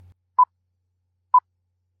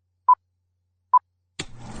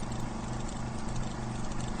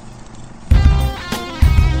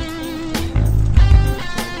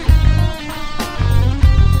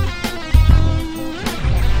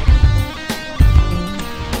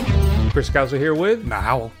Chris Gausa here with Matt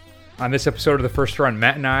Howell. On this episode of The First Run,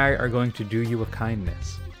 Matt and I are going to do you a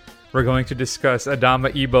kindness. We're going to discuss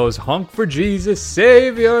Adama Ebo's Honk for Jesus,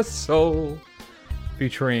 Save Your Soul,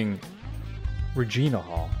 featuring Regina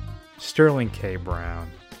Hall, Sterling K.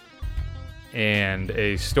 Brown, and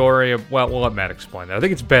a story of, well, we'll let Matt explain that. I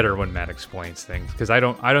think it's better when Matt explains things, because I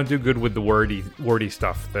don't do good with the wordy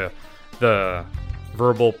stuff, the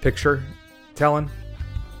verbal picture telling.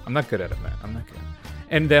 I'm not good at it, Matt. I'm not good.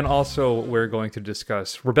 And then also we're going to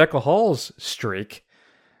discuss Rebecca Hall's streak.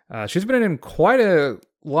 She's been in quite a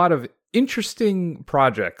lot of interesting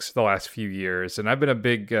projects the last few years, and I've been a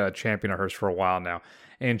big champion of hers for a while now.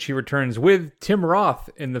 And she returns with Tim Roth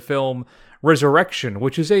in the film Resurrection,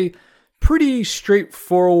 which is a pretty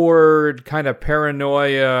straightforward kind of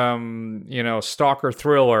paranoia, stalker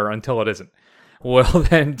thriller until it isn't. We'll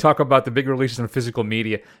then talk about the big releases on physical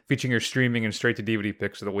media, featuring your streaming and straight-to-DVD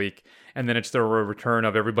picks of the week. And then it's the return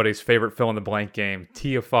of everybody's favorite fill-in-the-blank game,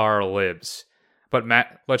 TFR Libs. But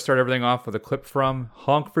Matt, let's start everything off with a clip from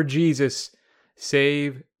Honk for Jesus,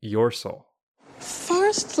 Save Your Soul.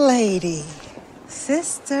 First Lady,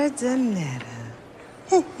 Sister Danetta.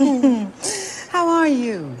 How are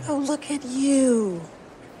you? Oh, look at you.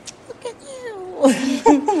 Look at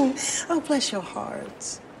you. Oh, bless your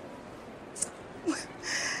heart.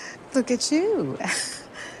 Look at you.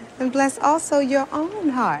 And bless also your own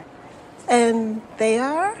heart. And they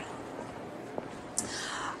are?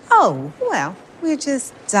 Oh, well, we're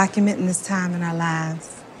just documenting this time in our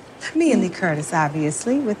lives. Me and Lee Curtis,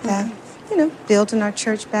 obviously, with building our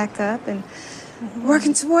church back up and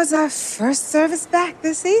working towards our first service back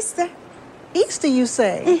this Easter. Easter, you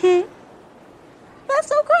say? Mm-hmm. That's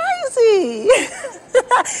so crazy.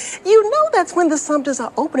 You know that's when the Sumters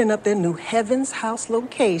are opening up their new Heaven's House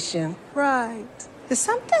location. Right. The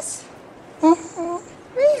Sumters?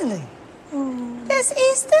 Mm-hmm. Really? That's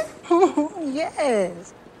Easter?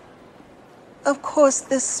 Yes. Of course,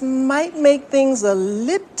 this might make things a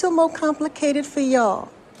little more complicated for y'all.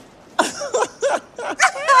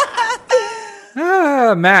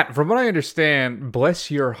 Matt, from what I understand, bless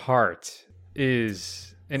your heart is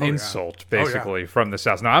an insult, basically, from the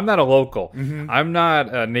South. Now, I'm not a local. Mm-hmm. I'm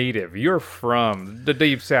not a native. You're from the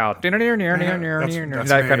deep South. That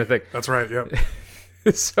kind of thing. That's right, yep.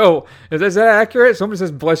 So, is that accurate? Someone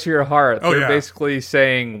says, bless your heart. They're basically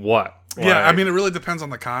saying what? Yeah, I mean, it really depends on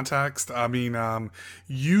the context. I mean,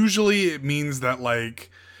 usually it means that,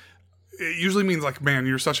 man,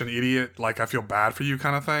 you're such an idiot, like, I feel bad for you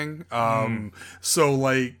kind of thing. So,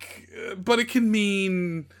 but it can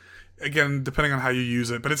mean, again, depending on how you use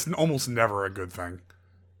it, but it's almost never a good thing.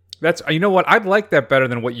 You know what? I'd like that better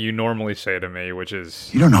than what you normally say to me, which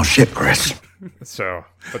is... You don't know shit, Chris. So,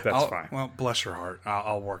 but that's fine. Well, bless your heart.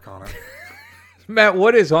 I'll work on it. Matt,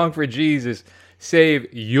 what is Honk for Jesus,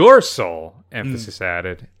 Save Your Soul, emphasis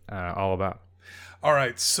added, all about? All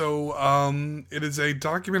right, so it is a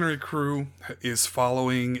documentary crew is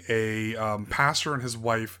following a pastor and his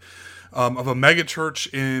wife of a mega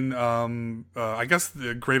church in, I guess,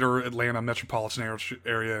 the greater Atlanta metropolitan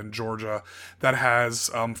area in Georgia that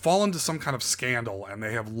has fallen to some kind of scandal, and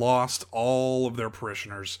they have lost all of their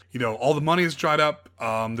parishioners. You know, all the money is dried up.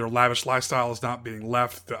 Their lavish lifestyle is not being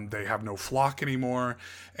left. They have no flock anymore,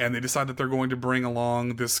 and they decide that they're going to bring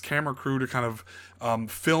along this camera crew to kind of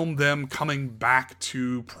film them coming back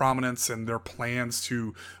to prominence and their plans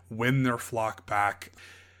to win their flock back.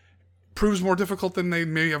 Proves more difficult than they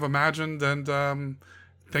may have imagined, and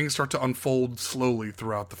things start to unfold slowly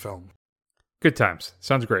throughout the film. Good times.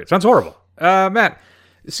 Sounds great. Sounds horrible. Matt,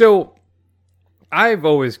 so I've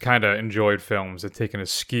always kind of enjoyed films that take a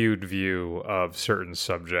skewed view of certain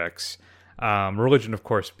subjects. Religion, of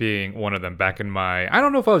course, being one of them. Back in my, I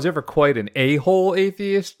don't know if I was ever quite an a-hole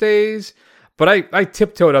atheist days, but I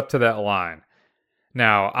tiptoed up to that line.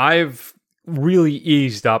 Now, I've really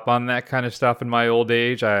eased up on that kind of stuff in my old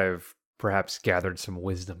age. I've perhaps gathered some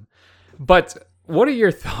wisdom. But what are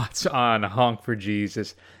your thoughts on Honk for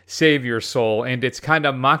Jesus, Save Your Soul, and its kind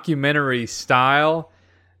of mockumentary style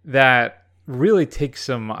that really takes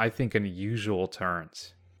some, I think, unusual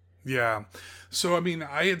turns? Yeah. So, I mean,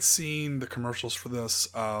 I had seen the commercials for this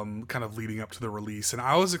kind of leading up to the release, and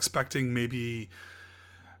I was expecting maybe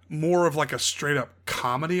more of like a straight up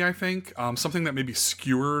comedy, I think. Something that maybe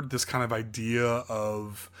skewered this kind of idea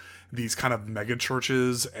of these kind of mega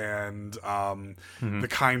churches and the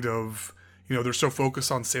kind of, they're so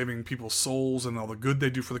focused on saving people's souls and all the good they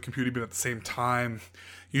do for the community, but at the same time,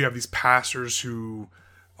 you have these pastors who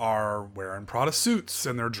are wearing Prada suits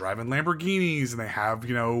and they're driving Lamborghinis and they have,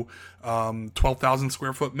 12,000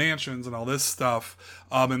 square foot mansions and all this stuff.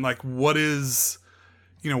 And like, what is,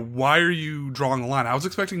 why are you drawing the line? I was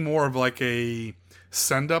expecting more of like a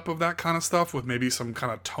send up of that kind of stuff with maybe some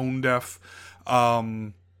kind of tone deaf,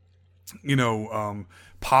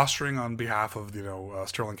 posturing on behalf of,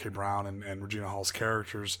 Sterling K. Brown and Regina Hall's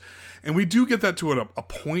characters. And we do get that to a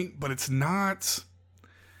point, but it's not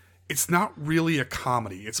really a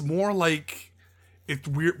comedy. It's more like it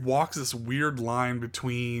walks this weird line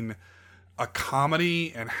between a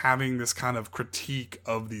comedy and having this kind of critique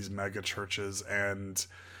of these mega churches. And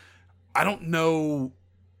I don't know.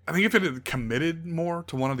 I think if it had committed more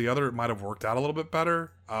to one or the other, it might have worked out a little bit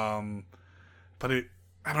better. But I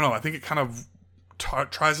don't know. I think it kind of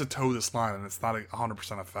tries to toe this line, and it's not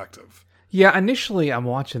 100% effective. Yeah, initially I'm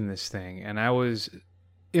watching this thing, and I was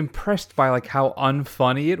impressed by like how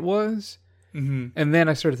unfunny it was. Mm-hmm. And then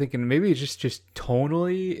I started thinking maybe it's just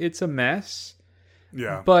tonally it's a mess.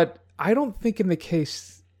 Yeah. But I don't think in this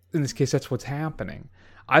case that's what's happening.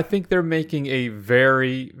 I think they're making a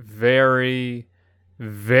very, very,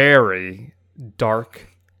 very dark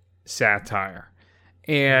satire.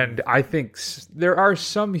 And I think there are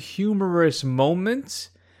some humorous moments,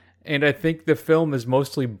 and I think the film is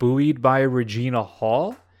mostly buoyed by Regina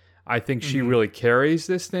Hall. I think she really carries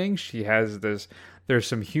this thing. She has there's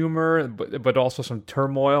some humor, but also some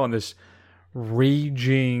turmoil and this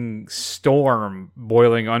raging storm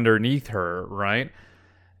boiling underneath her, right?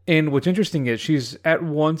 And what's interesting is she's at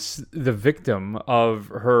once the victim of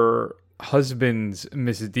her husband's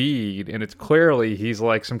misdeed, and it's clearly he's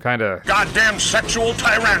like some kind of goddamn sexual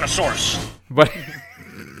tyrannosaurus. But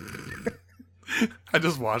I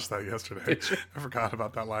just watched that yesterday. I forgot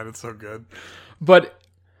about that line. It's so good. But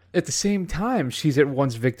at the same time, she's at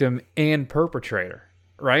once victim and perpetrator,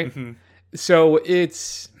 right? Mm-hmm. So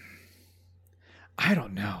it's, I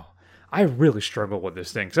don't know. I really struggled with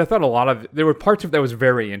this thing because I thought there were parts of it that was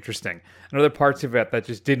very interesting, and other parts of it that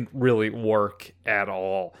just didn't really work at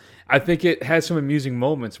all. I think it has some amusing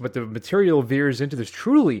moments, but the material veers into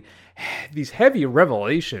these heavy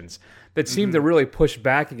revelations that seem to really push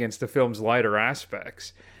back against the film's lighter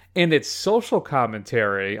aspects. And its social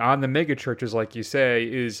commentary on the megachurches, like you say,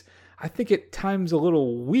 is, I think, at times a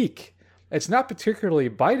little weak. It's not particularly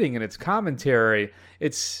biting in its commentary.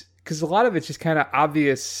 It's because a lot of it's just kind of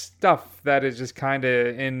obvious stuff that is just kind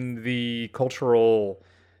of in the cultural,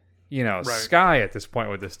 sky at this point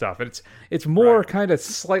with this stuff. And it's more kind of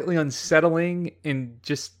slightly unsettling and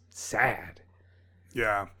just sad.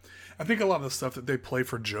 Yeah. I think a lot of the stuff that they play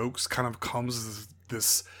for jokes kind of comes as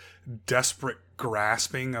this desperate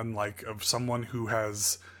grasping on of someone who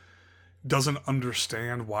doesn't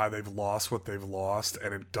understand why they've lost what they've lost,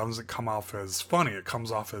 and it doesn't come off as funny. It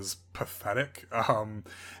comes off as pathetic.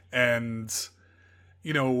 And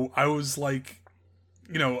I was like,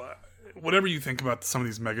 whatever you think about some of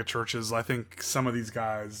these mega churches, I think some of these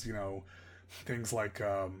guys, things like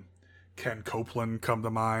Ken Copeland come to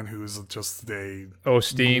mind, who's just a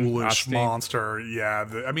ghoulish monster. Yeah,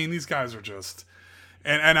 these guys are just,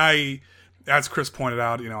 and I, as Chris pointed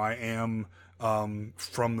out, I am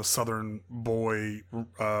from the Southern boy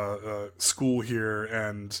school here,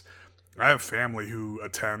 and I have family who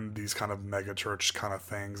attend these kind of mega church kind of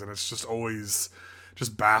things, and it's just always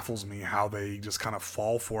just baffles me how they just kind of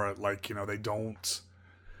fall for it.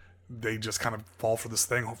 They just kind of fall for this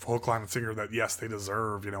thing, hook, line, and sinker, that yes, they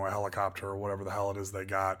deserve, a helicopter or whatever the hell it is they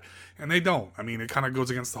got, and they don't. It kind of goes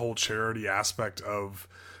against the whole charity aspect of,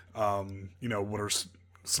 what are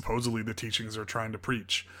supposedly the teachings they're trying to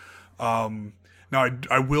preach. Now,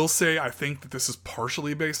 I will say I think that this is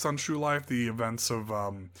partially based on true life. The events of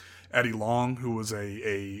Eddie Long, who was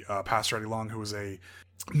a pastor Eddie Long, who was a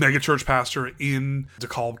megachurch pastor in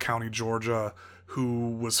DeKalb County, Georgia,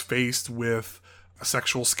 who was faced with a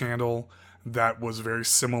sexual scandal that was very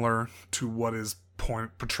similar to what is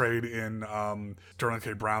portrayed in Sterling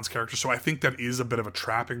K. Brown's character. So I think that is a bit of a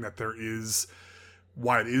trapping, that there is.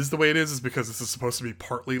 Why it is the way it is because this is supposed to be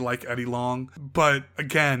partly like Eddie Long. But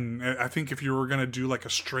again, I think if you were going to do like a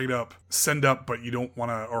straight up send up, but you don't want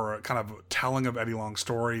to, or a kind of telling of Eddie Long's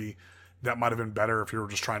story, that might have been better if you were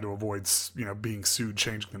just trying to avoid, being sued,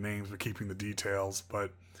 changing the names, but keeping the details.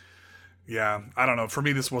 But yeah, I don't know. For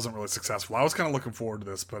me, this wasn't really successful. I was kind of looking forward to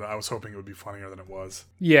this, but I was hoping it would be funnier than it was.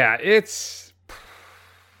 Yeah,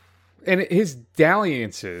 and his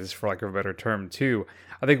dalliances, for lack of a better term, too,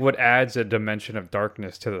 I think what adds a dimension of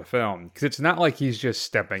darkness to the film. Because it's not like he's just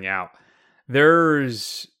stepping out.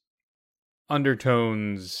 There's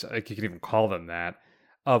undertones, I can even call them that,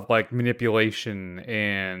 of manipulation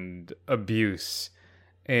and abuse.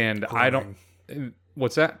 And grooming.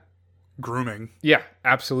 What's that? grooming. Yeah,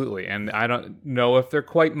 absolutely. And I don't know if they're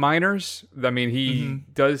quite minors. I mean, he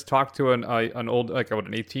does talk to an old, like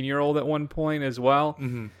an 18-year-old at one point as well.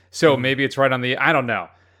 So maybe it's right on the, I don't know.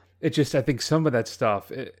 It just, I think some of that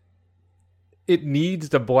stuff, it needs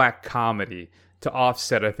the black comedy to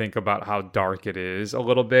offset, I think, about how dark it is a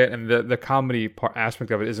little bit. And the comedy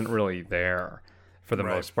aspect of it isn't really there for the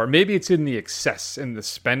most part. Maybe it's in the excess, in the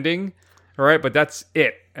spending, all right? But that's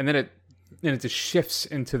it. And then it just shifts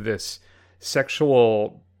into this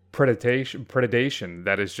sexual predation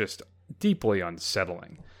that is just deeply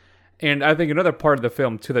unsettling. And I think another part of the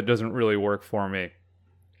film, too, that doesn't really work for me,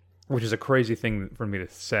 which is a crazy thing for me to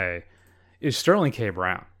say, is Sterling K.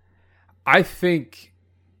 Brown. I think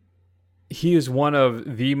he is one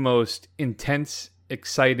of the most intense,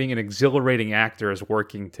 exciting, and exhilarating actors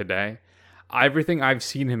working today. Everything I've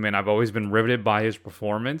seen him in, I've always been riveted by his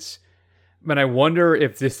performance. But I wonder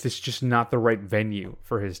if this is just not the right venue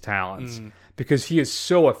for his talents, because he is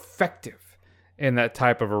so effective in that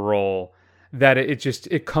type of a role that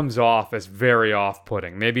it comes off as very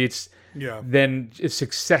off-putting. Maybe it's then a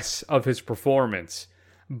success of his performance,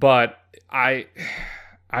 but I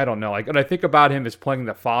don't know. Like when I think about him as playing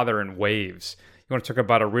the father in Waves, you want to talk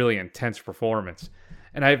about a really intense performance,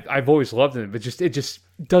 and I've always loved him, but it just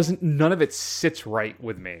doesn't. None of it sits right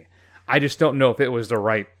with me. I just don't know if he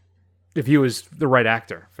was the right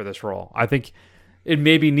actor for this role. I think it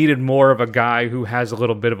maybe needed more of a guy who has a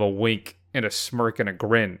little bit of a wink and a smirk and a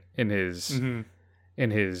grin in his I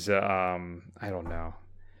don't know,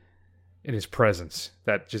 in his presence.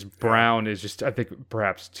 That just Brown is just, I think,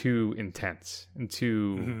 perhaps too intense and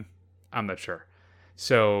too, I'm not sure.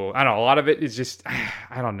 So I don't know. A lot of it is just,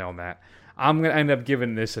 I don't know, Matt. I'm going to end up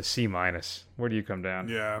giving this a C-. Where do you come down?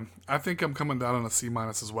 Yeah, I think I'm coming down on a C-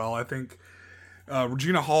 as well. I think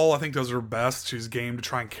Regina Hall, I think, does her best. She's game to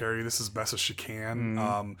try and carry this as best as she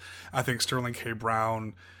can. I think Sterling K.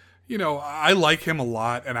 Brown, I like him a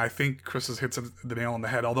lot, and I think Chris has hit the nail on the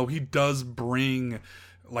head, although he does bring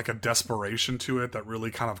like a desperation to it that really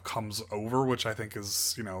kind of comes over, which I think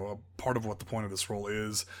is, a part of what the point of this role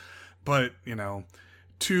is. But,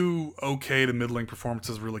 two okay to middling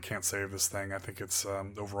performances really can't save this thing. I think it's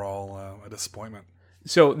overall a disappointment.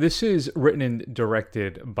 So this is written and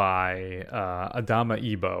directed by Adama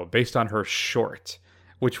Ebo, based on her short,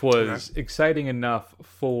 which was exciting enough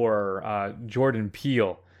for Jordan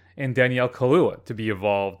Peele and Danielle Kaluuya to be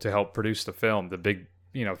involved to help produce the film, the big,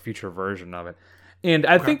 feature version of it. And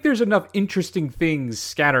I think there's enough interesting things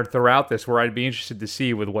scattered throughout this where I'd be interested to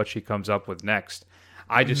see with what she comes up with next.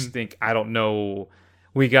 I just think, I don't know,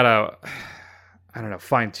 we gotta,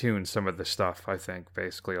 fine-tune some of the stuff, I think,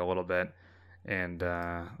 basically a little bit. And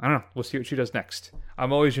I don't know. We'll see what she does next.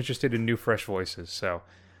 I'm always interested in new, fresh voices. So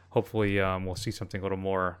hopefully we'll see something a little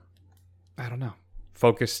more,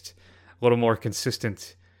 focused, a little more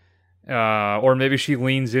consistent. Or maybe she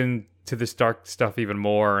leans into this dark stuff even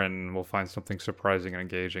more and we'll find something surprising and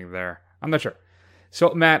engaging there. I'm not sure.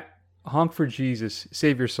 So, Matt, Honk for Jesus,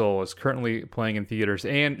 Save Your Soul is currently playing in theaters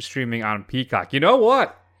and streaming on Peacock. You know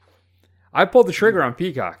what? I pulled the trigger on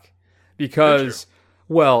Peacock because,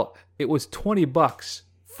 well, it was $20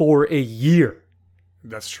 for a year.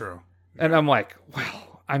 That's true. And I'm like,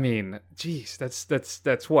 well, I mean, geez, that's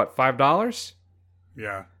what, $5?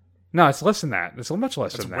 Yeah. No, it's less than that. It's much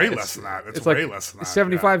less than that. Way less than that. It's way like less than that.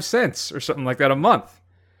 75 cents or something like that a month.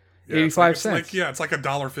 Yeah, 85 cents. It's like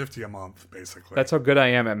 $1.50 a month, basically. That's how good I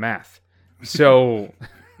am at math. So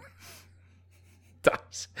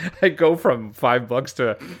I go from $5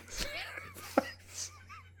 to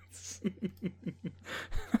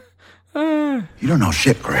You don't know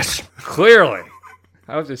shit, Chris. Clearly.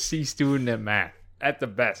 I was a C student at math at the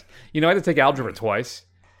best. I had to take algebra twice.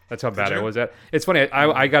 That's how bad I was at. It's funny.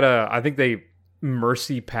 I think they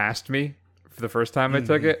mercy passed me for the first time I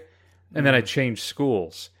took it. And then I changed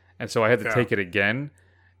schools. And so I had to take it again.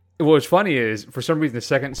 What was funny is, for some reason,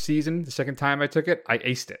 the second time I took it, I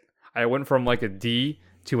aced it. I went from like a D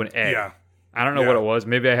to an A. Yeah. I don't know what it was.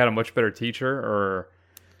 Maybe I had a much better teacher, or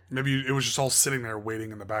maybe it was just all sitting there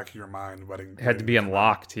waiting in the back of your mind. It had to be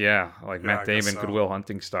unlocked, like Matt Damon, Good Will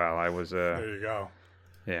Hunting style. I was... there you go.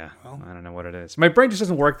 Yeah, well, I don't know what it is. My brain just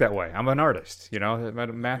doesn't work that way. I'm an artist,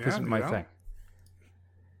 Math isn't my thing.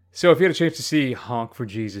 So if you had a chance to see Honk for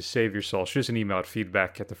Jesus, Save Your Soul, shoot us an email at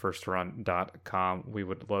feedback@thefirstrun.com. We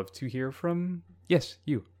would love to hear from,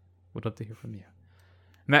 you. Would love to hear from you.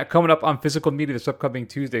 Matt, coming up on Physical Media this upcoming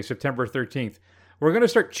Tuesday, September 13th, we're going to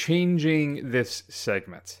start changing this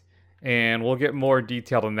segment. And we'll get more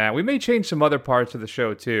detailed on that. We may change some other parts of the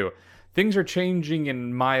show, too. Things are changing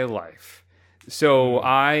in my life. So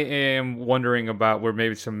I am wondering about where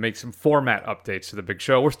maybe make some format updates to the big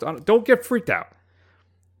show. Don't get freaked out.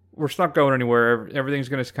 We're not going anywhere. Everything's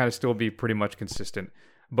going to kind of still be pretty much consistent.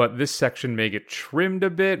 But this section may get trimmed a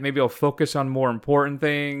bit. Maybe I'll focus on more important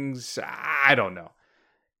things. I don't know.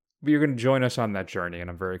 But you're going to join us on that journey, and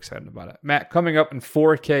I'm very excited about it. Matt, coming up in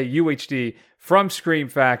 4K UHD from Scream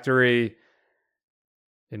Factory.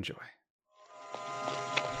 Enjoy.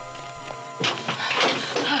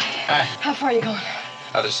 Hi. How far are you going?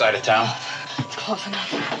 Other side of town. It's close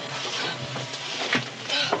enough.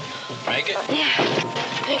 Make it? Yeah.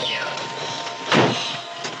 Thank you.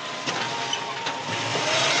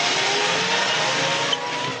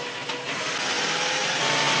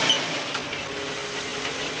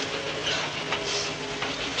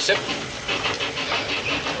 Sip.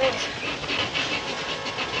 Thanks.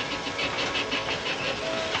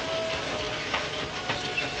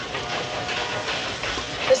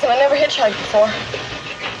 Listen, I never hitchhiked before.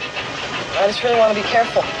 I just really want to be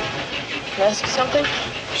careful. Can I ask you something?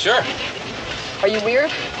 Sure. Are you weird?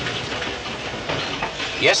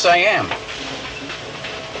 Yes, I am.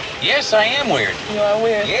 Yes, I am weird. You are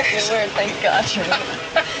weird. Yes. You're weird, thank God you're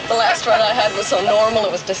weird. The last ride I had was so normal,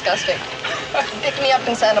 it was disgusting. He picked me up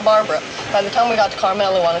in Santa Barbara. By the time we got to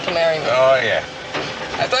Carmel, he wanted to marry me. Oh, yeah.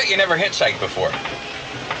 I thought you never hitchhiked before.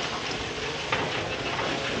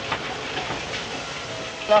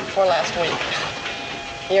 Not before last week.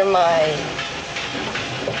 You're my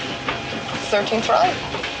 13th ride.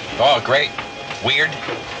 Oh, great. Weird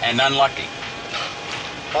and unlucky.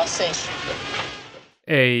 We'll see.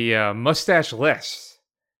 A mustache-less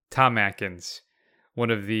Tom Atkins,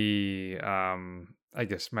 one of the, I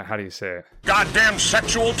guess, how do you say it? Goddamn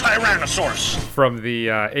sexual tyrannosaurus. From the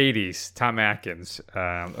 80s, Tom Atkins,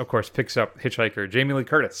 of course, picks up hitchhiker Jamie Lee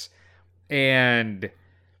Curtis and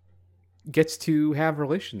gets to have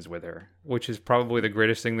relations with her, which is probably the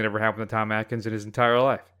greatest thing that ever happened to Tom Atkins in his entire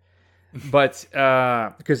life. But,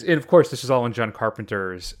 because, and of course, this is all in John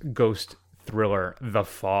Carpenter's ghost thriller, The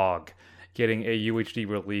Fog, getting a UHD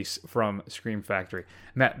release from Scream Factory.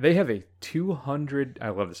 Matt, they have a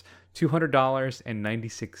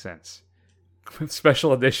 $200.96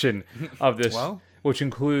 special edition of this, which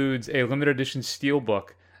includes a limited edition steelbook,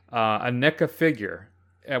 a NECA figure,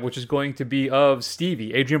 which is going to be of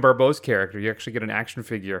Stevie, Adrienne Barbeau's character. You actually get an action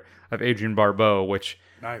figure of Adrienne Barbeau, which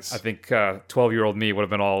Nice. I think 12-year-old me would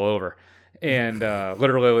have been all over, and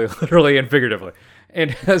literally and figuratively,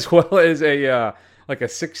 and as well as a like a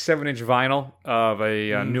 6-7 inch vinyl of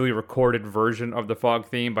a newly recorded version of the Fog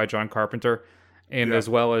theme by John Carpenter, and as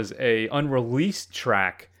well as a unreleased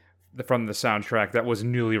track from the soundtrack that was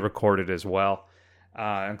newly recorded as well.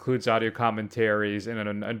 Includes audio commentaries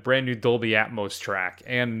and a brand new Dolby Atmos track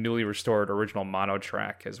and newly restored original mono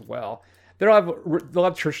track as well. They'll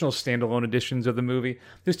have traditional standalone editions of the movie.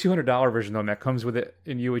 This $200 version, though, that comes with it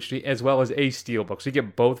in UHD, as well as a steelbook. So you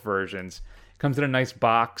get both versions. Comes in a nice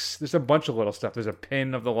box. There's a bunch of little stuff. There's a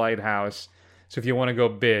pin of the lighthouse. So if you want to go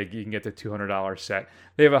big, you can get the $200 set.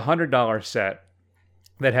 They have a $100 set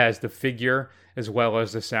that has the figure as well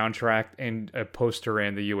as the soundtrack and a poster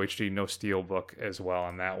and the UHD no steelbook as well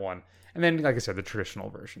on that one. And then, like I said, the traditional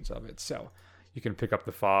versions of it. So you can pick up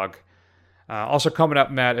The Fog. Also coming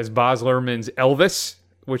up, Matt, is Baz Luhrmann's Elvis,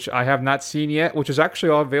 which I have not seen yet, which is actually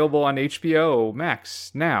all available on HBO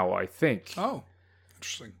Max now, I think. Oh,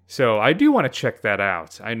 interesting. So I do want to check that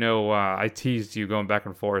out. I know I teased you going back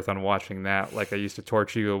and forth on watching that like I used to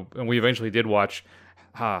torture you, and we eventually did watch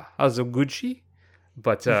Hazuguchi.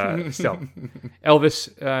 But still, Elvis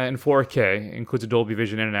in 4K includes a Dolby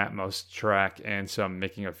Vision and an Atmos track and some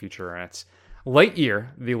making of featurettes. Lightyear,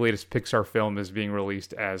 the latest Pixar film, is being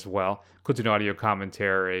released as well. Includes an audio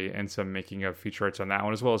commentary and some making of featurettes on that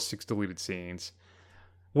one, as well as 6 deleted scenes.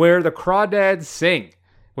 Where the Crawdads Sing,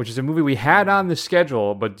 which is a movie we had on the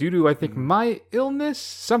schedule, but due to, I think, my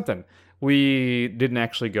illness, we didn't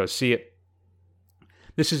actually go see it.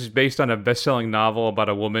 This is based on a best-selling novel about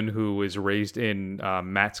a woman who is raised in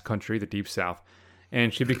Matt's country, the Deep South,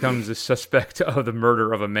 and she becomes the suspect of the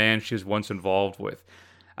murder of a man she was once involved with.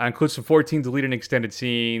 Includes some 14 deleted and extended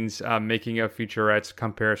scenes, making of featurettes,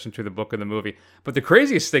 comparison to the book and the movie. But the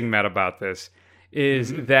craziest thing, Matt, about this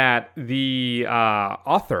is that the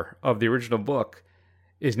author of the original book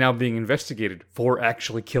is now being investigated for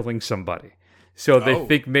actually killing somebody. So they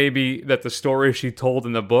think maybe that the story she told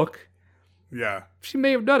in the book, she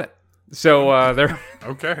may have done it. So they're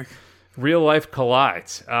Okay. real life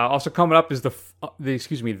collides. Also coming up is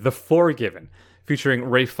the Forgiven, featuring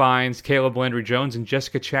Ray Fiennes, Caleb Landry Jones, and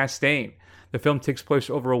Jessica Chastain. The film takes place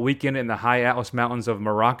over a weekend in the high Atlas Mountains of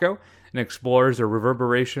Morocco, and explores the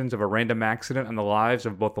reverberations of a random accident on the lives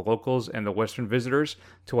of both the locals and the Western visitors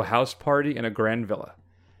to a house party in a grand villa.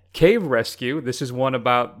 Cave Rescue. This is one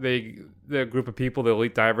about the group of people, the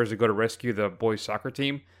elite divers that go to rescue the boys' soccer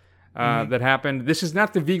team that happened. This is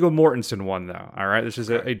not the Viggo Mortensen one, though. All right, this is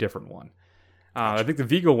a different one. I think the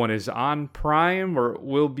Viggo one is on Prime or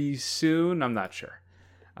will be soon. I'm not sure.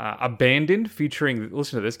 Abandoned, featuring,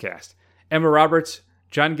 listen to this cast: Emma Roberts,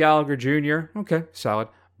 John Gallagher Jr., okay, solid,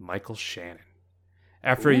 Michael Shannon.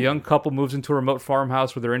 After a young couple moves into a remote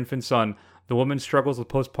farmhouse with their infant son, the woman's struggles with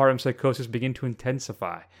postpartum psychosis begin to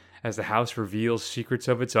intensify as the house reveals secrets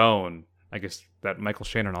of its own. I guess that Michael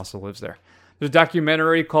Shannon also lives there. There's a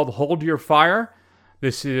documentary called Hold Your Fire.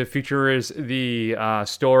 This features the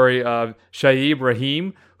story of Shaib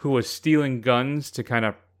Rahim, who was stealing guns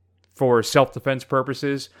for self-defense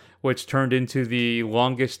purposes, which turned into the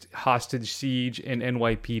longest hostage siege in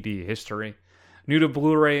NYPD history. New to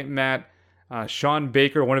Blu-ray, Matt, Sean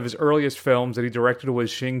Baker, one of his earliest films that he directed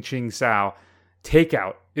was Xing Ching Sao.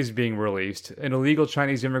 Takeout is being released. An illegal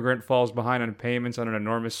Chinese immigrant falls behind on payments on an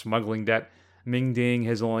enormous smuggling debt. Ming Ding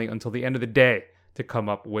has only until the end of the day to come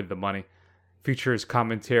up with the money. Features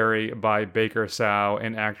commentary by Baker Sao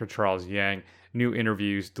and actor Charles Yang, new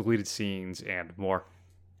interviews, deleted scenes, and more.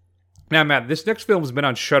 Now, Matt, this next film has been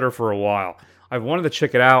on Shudder for a while. I've wanted to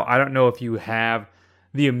check it out. I don't know if you have.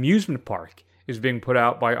 The Amusement Park is being put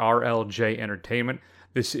out by RLJ Entertainment.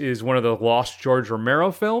 This is one of the Lost George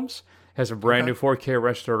Romero films. Has a brand new 4K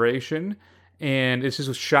restoration. And this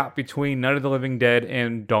is shot between Night of the Living Dead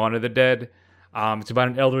and Dawn of the Dead. It's about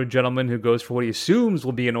an elderly gentleman who goes for what he assumes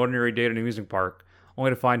will be an ordinary day at an amusement park,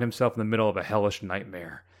 only to find himself in the middle of a hellish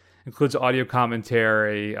nightmare. Includes audio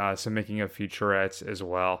commentary, some making of featurettes as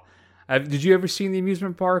well. Did you ever see the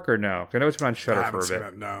amusement park or no? I know it's been on Shudder for a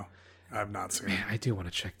bit. No, I have not seen it. Man, I do want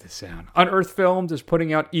to check this out. Unearthed Films is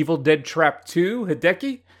putting out Evil Dead Trap 2,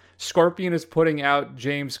 Hideki. Scorpion is putting out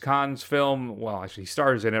James Caan's film, well, actually, he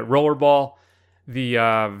stars in it, Rollerball. The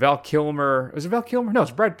Val Kilmer, was it Val Kilmer? No,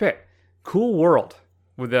 it's Brad Pitt. Cool World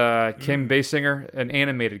with Kim Basinger, an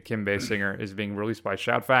animated Kim Basinger, is being released by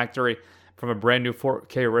Shout Factory from a brand new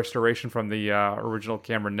 4K restoration from the original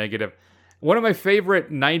camera negative. One of my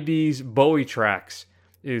favorite 90s Bowie tracks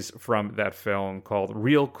is from that film called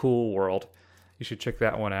Real Cool World. You should check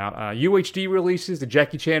that one out. UHD releases the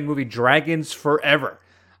Jackie Chan movie Dragons Forever.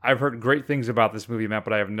 I've heard great things about this movie, Matt,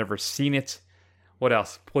 but I have never seen it. What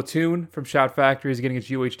else? Platoon from Shout Factory is getting its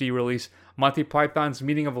UHD release. Monty Python's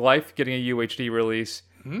Meaning of Life getting a UHD release.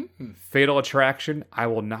 Fatal Attraction, I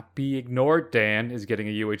Will Not Be Ignored, Dan, is getting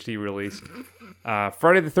a UHD release.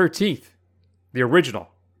 Friday the 13th, the original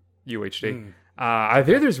UHD. I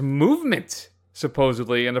hear there's movement,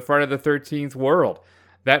 supposedly, in the Friday the 13th world.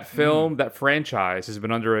 That film, that franchise, has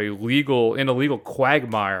been under a legal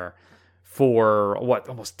quagmire for,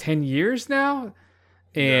 almost 10 years now?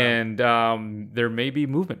 And there may be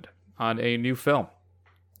movement on a new film.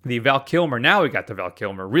 The Val Kilmer, now we got the Val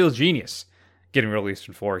Kilmer, Real Genius, getting released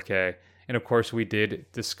in 4K. And of course, we did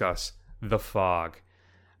discuss The Fog.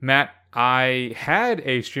 Matt, I had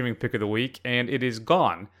a streaming pick of the week, and it is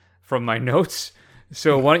gone from my notes.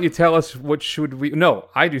 So why don't you tell us what should we... No,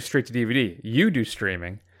 I do straight to DVD. You do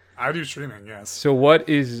streaming. I do streaming, yes. So what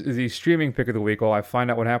is the streaming pick of the week while I find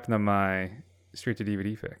out what happened to my straight to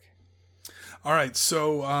DVD pick? All right,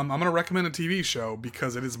 so I'm going to recommend a TV show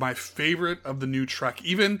because it is my favorite of the new Trek.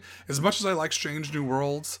 Even as much as I like Strange New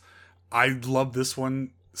Worlds, I love this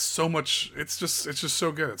one so much. It's just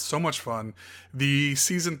so good. It's so much fun. The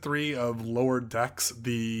season 3 of Lower Decks,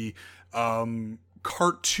 the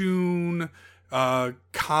cartoon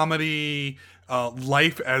comedy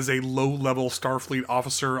life as a low-level Starfleet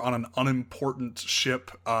officer on an unimportant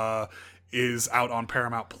ship is out on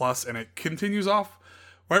Paramount Plus, and it continues off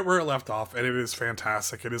right where it left off, and it is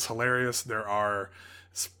fantastic. It is hilarious. There are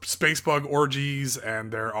space bug orgies, and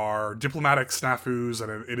there are diplomatic snafus,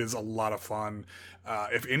 and it is a lot of fun.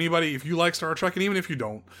 If you like Star Trek, and even if you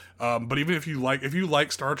don't, but even if you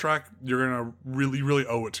like Star Trek, you're gonna really, really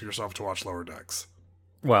owe it to yourself to watch Lower Decks.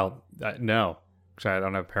 Well, no, because I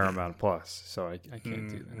don't have Paramount Plus, so I can't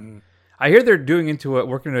do that. I hear they're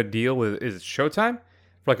working a deal with, is it Showtime?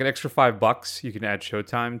 For like an extra $5, you can add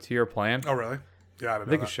Showtime to your plan. Oh, really? Yeah, I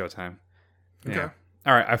think it's Showtime. Okay. Yeah.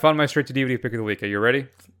 All right, I found my straight to DVD pick of the week. Are you ready?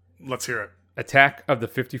 Let's hear it. Attack of the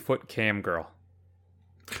 50-Foot Cam Girl.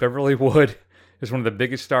 Beverly Wood is one of the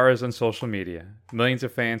biggest stars on social media. Millions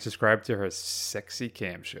of fans subscribe to her sexy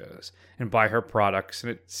cam shows and buy her products,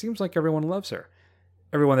 and it seems like everyone loves her.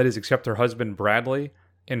 Everyone, that is, except her husband Bradley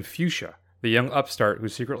and Fuchsia, the young upstart who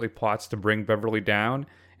secretly plots to bring Beverly down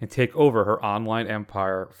and take over her online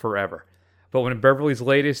empire forever. But when Beverly's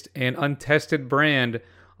latest and untested brand,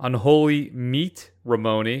 Unholy Meat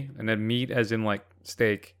Ramoni, and then meat as in like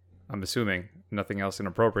steak, I'm assuming, nothing else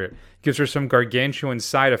inappropriate, gives her some gargantuan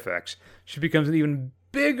side effects, she becomes an even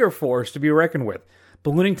bigger force to be reckoned with.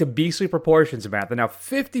 Ballooning to beastly proportions, Matt, the now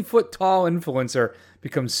 50-foot tall influencer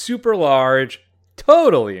becomes super large,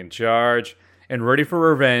 totally in charge, and ready for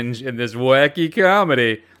revenge in this wacky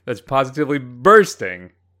comedy that's positively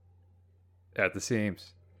bursting at the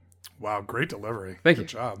seams. Wow, great delivery. Thank you. Good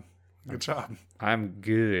job. Good job. I'm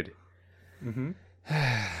good. Mm-hmm.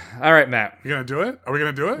 All right, Matt. You gonna do it? Are we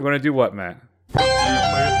gonna do it? We're going to do what, Matt? I'm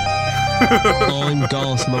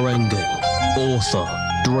Garth Marenghi, author,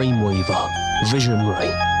 dreamweaver,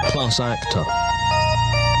 visionary, plus actor.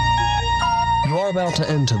 You are about to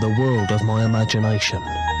enter the world of my imagination.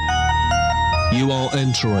 You are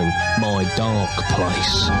entering my dark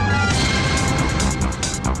place.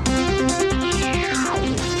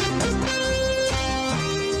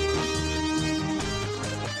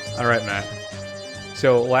 All right, Matt.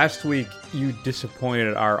 So last week, you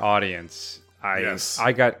disappointed our audience. Yes.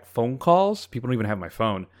 I got phone calls. People don't even have my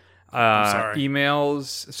phone. I'm sorry.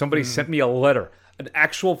 Emails. Somebody sent me a letter, an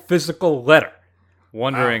actual physical letter,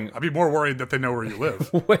 wondering I'd be more worried that they know where you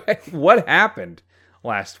live. what happened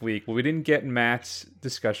last week. Well, we didn't get Matt's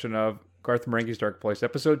discussion of Garth Marenghi's Dark Place,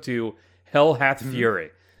 Episode 2, Hell Hath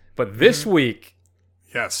Fury. But this week,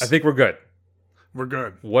 Yes. I think we're good. We're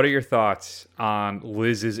good. What are your thoughts on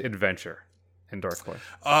Liz's adventure in Dark Place?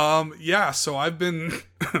 Yeah, so I've been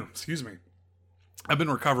excuse me. I've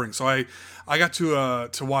been recovering. So I got to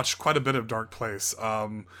watch quite a bit of Dark Place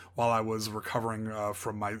while I was recovering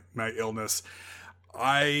from my illness.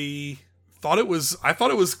 I thought it was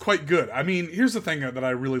quite good. I mean, here's the thing that I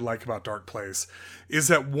really like about Dark Place is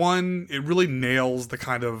that one, it really nails the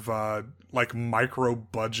kind of like micro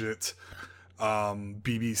budget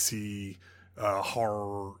BBC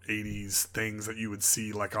horror 80s things that you would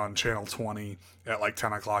see like on Channel 20 at like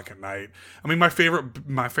 10 o'clock at night. I mean, my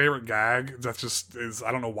favorite gag that just is,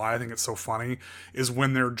 I don't know why I think it's so funny, is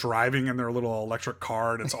when they're driving in their little electric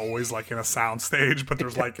car and it's always like in a sound stage, but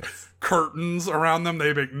there's like curtains around them.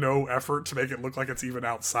 They make no effort to make it look like it's even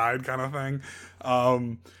outside, kind of thing.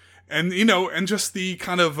 And and just the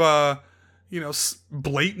kind of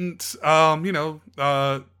blatant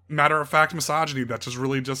matter-of-fact misogyny that just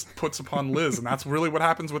really just puts upon Liz, and that's really what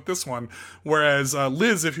happens with this one. Whereas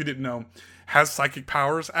Liz, if you didn't know, has psychic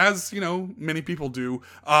powers, as many people do,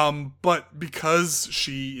 but because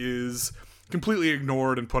she is completely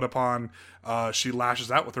ignored and put upon, she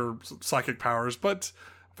lashes out with her psychic powers. But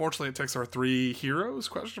unfortunately, it takes our three heroes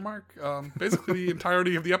basically the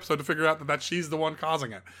entirety of the episode to figure out that she's the one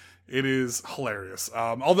causing it. It is hilarious.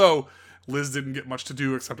 Although Liz didn't get much to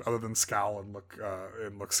do except other than scowl and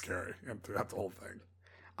look scary and throughout the whole thing.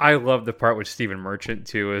 I love the part with Stephen Merchant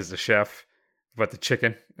too as the chef about the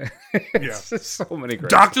chicken. It's just so many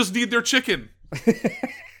great. Doctors need their chicken.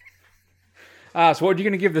 So what are you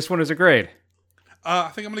going to give this one as a grade? I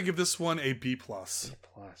think I'm going to give this one a B+. B+, huh?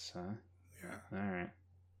 Yeah. All right.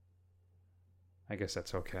 I guess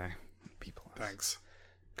that's okay. B+. Thanks.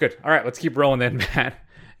 Good. All right, let's keep rolling then, Matt.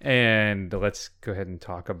 And let's go ahead and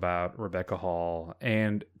talk about Rebecca Hall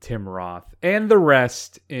and Tim Roth and the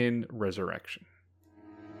rest in Resurrection.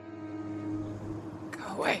 Go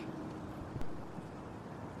away.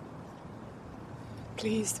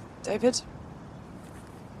 Please, David.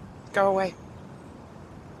 Go away.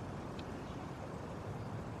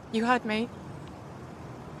 You heard me.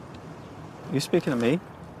 Are you speaking to me?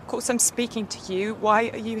 Of course I'm speaking to you. Why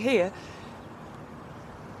are you here?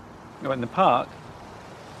 You're in the park.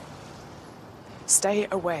 Stay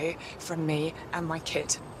away from me and my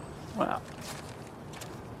kid. Well,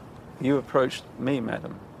 you approached me,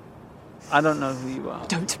 madam. I don't know who you are.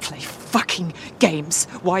 Don't play fucking games.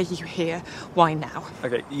 Why are you here? Why now?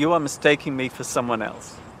 Okay, you are mistaking me for someone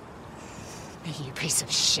else. You piece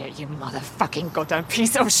of shit, you motherfucking goddamn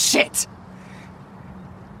piece of shit!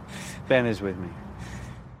 Ben is with me.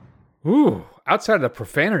 Ooh, outside of the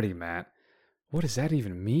profanity, Matt, what does that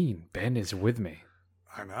even mean? Ben is with me.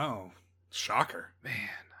 I know. Shocker. Man,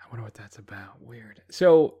 I wonder what that's about. Weird.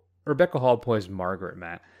 So, Rebecca Hall plays Margaret,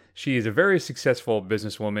 Matt. She is a very successful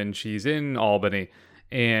businesswoman. She's in Albany,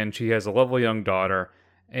 and she has a lovely young daughter,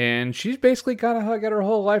 and she's basically kind of got her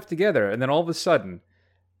whole life together. And then all of a sudden,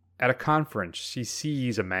 at a conference, she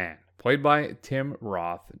sees a man, played by Tim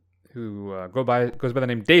Roth, who goes by the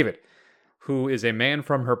name David, who is a man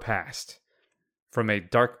from her past, from a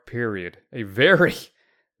dark period, a very,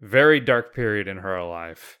 very dark period in her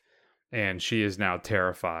life. And she is now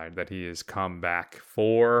terrified that he has come back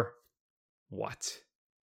for what?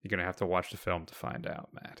 You're going to have to watch the film to find out,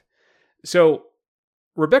 Matt. So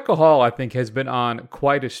Rebecca Hall, I think, has been on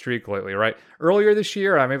quite a streak lately, right? Earlier this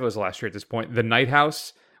year, maybe it was last year at this point, The Night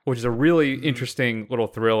House, which is a really interesting little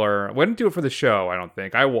thriller. I wouldn't do it for the show, I don't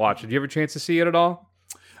think. I watched it. Did you have a chance to see it at all?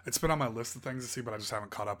 It's been on my list of things to see, but I just haven't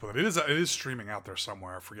caught up with it. It is streaming out there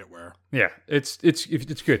somewhere. I forget where. Yeah, it's good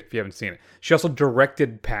if you haven't seen it. She also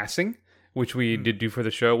directed Passing, which we did do for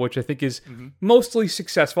the show, which I think is mostly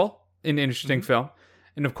successful, an interesting film.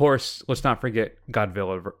 And of course, let's not forget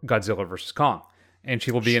Godzilla vs. Kong. And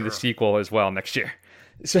she will be in the sequel as well next year.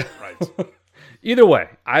 So, either way,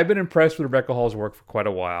 I've been impressed with Rebecca Hall's work for quite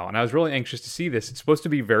a while, and I was really anxious to see this. It's supposed to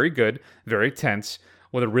be very good, very tense,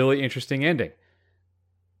 with a really interesting ending.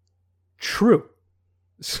 True.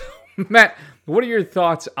 So, Matt, what are your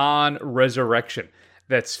thoughts on Resurrection?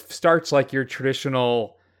 That starts like your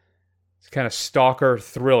traditional kind of stalker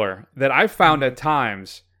thriller that I found at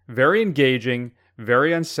times very engaging,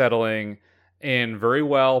 very unsettling, and very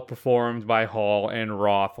well performed by Hall and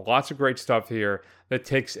Roth. Lots of great stuff here that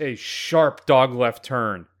takes a sharp dog left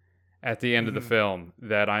turn at the end of the film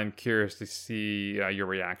that I'm curious to see your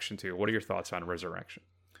reaction to. What are your thoughts on Resurrection?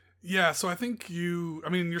 Yeah, so I think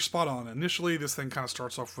you're spot on. Initially, this thing kind of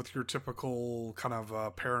starts off with your typical kind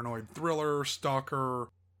of paranoid thriller, stalker.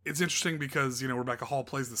 It's interesting because, Rebecca Hall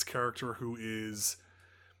plays this character who is,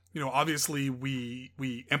 obviously we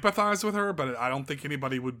empathize with her, but I don't think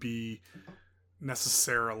anybody would be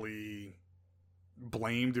necessarily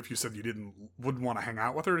blamed if you said you wouldn't want to hang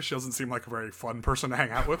out with her. She doesn't seem like a very fun person to hang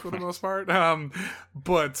out with for the most part.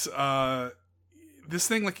 But this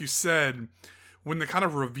thing, like you said, when the kind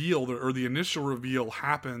of reveal or the initial reveal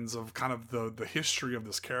happens of kind of the history of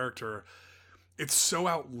this character, it's so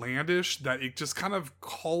outlandish that it just kind of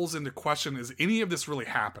calls into question, is any of this really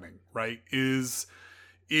happening, right?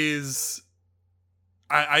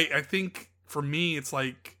 I think for me, it's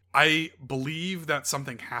like, I believe that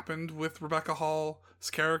something happened with Rebecca Hall's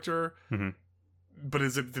character, but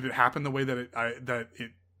did it happen the way that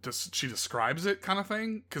she describes it, kind of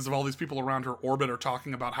thing? Because of all these people around her orbit are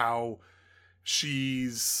talking about how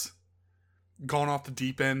she's gone off the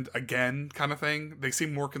deep end again, kind of thing. They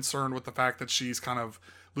seem more concerned with the fact that she's kind of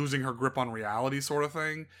losing her grip on reality, sort of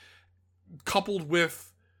thing, coupled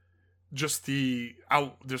with just the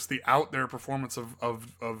out there performance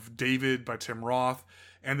of David by Tim Roth,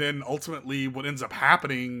 and then ultimately what ends up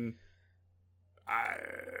happening. I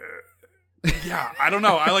don't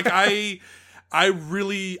know. I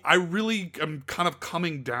really am kind of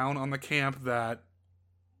coming down on the camp that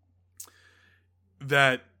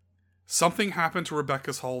something happened to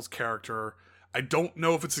Rebecca Hall's character. I don't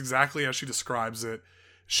know if it's exactly as she describes it.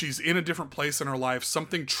 She's in a different place in her life.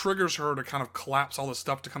 Something triggers her to kind of collapse all this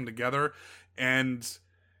stuff to come together. And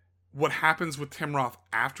what happens with Tim Roth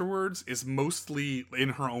afterwards is mostly in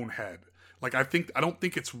her own head. Like, I don't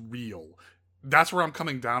think it's real. That's where I'm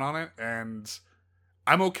coming down on it. And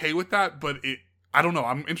I'm okay with that, but I don't know.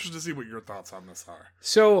 I'm interested to see what your thoughts on this are.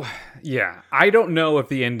 So, yeah, I don't know if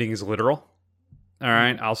the ending is literal. All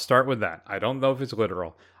right, I'll start with that. I don't know if it's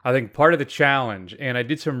literal. I think part of the challenge, and I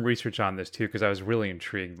did some research on this too because I was really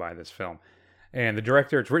intrigued by this film. And it's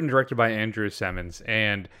written and directed by Andrew Simmons,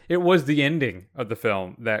 and it was the ending of the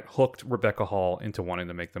film that hooked Rebecca Hall into wanting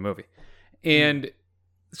to make the movie. And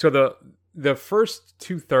so the first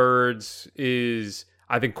 2/3 is,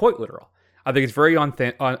 I think, quite literal. I think it's very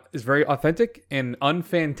authentic and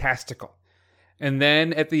unfantastical. And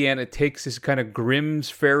then at the end, it takes this kind of Grimm's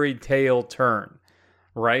fairy tale turn,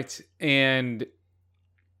 right? And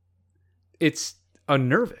it's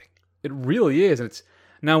unnerving. It really is. And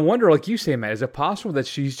now I wonder, like you say, Matt, is it possible that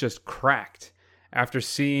she's just cracked after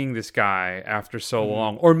seeing this guy after so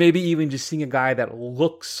long? Or maybe even just seeing a guy that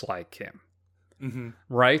looks like him,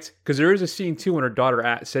 right? Because there is a scene, too, when her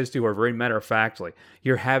daughter says to her very matter-of-factly,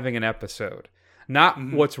 "You're having an episode." Not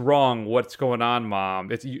what's wrong, what's going on, Mom.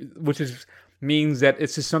 Means that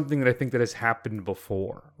it's just something that I think that has happened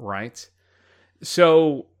before, right?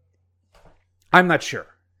 So, I'm not sure.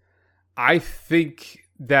 I think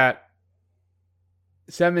that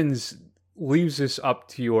Simmons leaves this up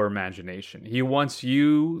to your imagination. He wants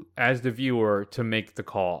you, as the viewer, to make the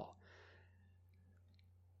call.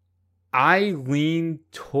 I lean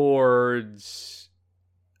towards,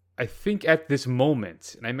 I think at this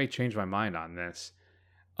moment, and I may change my mind on this,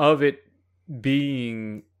 of it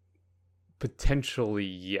being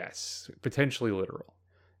potentially literal.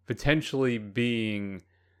 Potentially being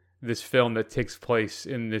this film that takes place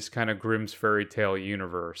in this kind of Grimm's fairy tale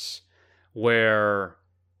universe where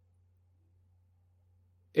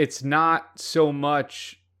it's not so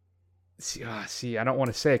much... See, I don't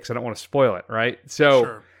want to say it because I don't want to spoil it, right? So,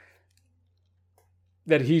 sure.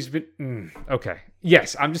 that he's been okay.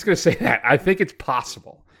 Yes, I'm just going to say that. I think it's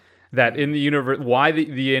possible that in the universe, why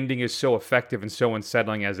the ending is so effective and so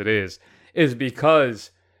unsettling as it is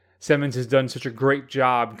because Simmons has done such a great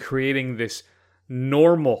job creating this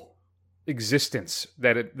normal existence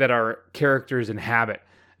that our characters inhabit,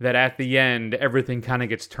 that at the end, everything kind of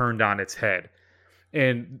gets turned on its head.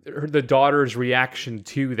 And the daughter's reaction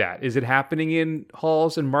to that. Is it happening in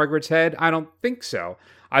Hall's and Margaret's head? I don't think so.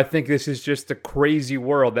 I think this is just a crazy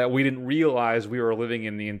world that we didn't realize we were living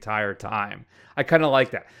in the entire time. I kind of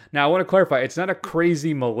like that. Now, I want to clarify. It's not a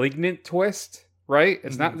crazy malignant twist, right?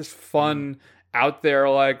 It's not this fun, out there,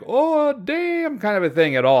 like, oh, damn, kind of a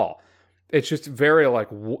thing at all. It's just very, like,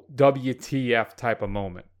 WTF type of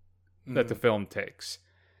moment that the film takes.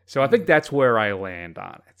 So I think that's where I land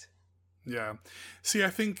on it. Yeah. See, I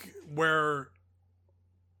think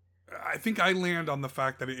I land on the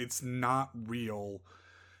fact that it's not real,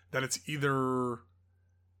 that it's either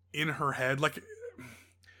in her head. Like,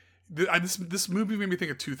 this movie made me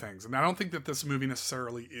think of two things, and I don't think that this movie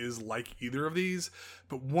necessarily is like either of these,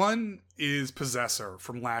 but one is Possessor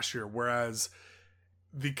from last year, whereas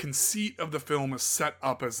the conceit of the film is set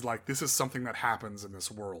up as like, this is something that happens in this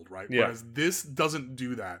world, right? Yeah. Whereas this doesn't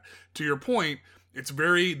do that. To your point,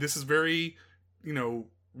 this is very,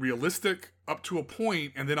 realistic up to a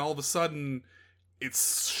point, and then all of a sudden it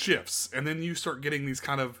shifts, and then you start getting these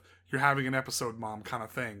kind of, you're having an episode mom kind of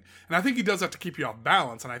thing. And I think he does that to keep you off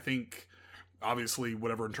balance, and I think obviously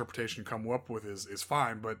whatever interpretation you come up with is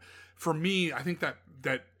fine, but for me, I think that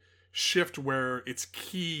shift where it's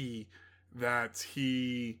key that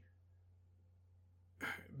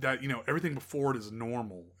everything before it is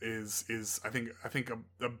normal is I think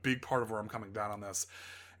a big part of where I'm coming down on this.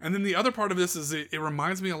 And then the other part of this is it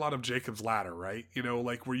reminds me a lot of Jacob's Ladder, right?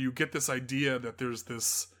 Like where you get this idea that there's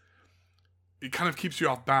this, it kind of keeps you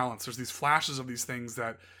off balance. There's these flashes of these things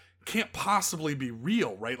that can't possibly be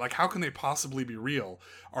real, right? Like, how can they possibly be real?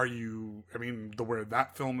 Where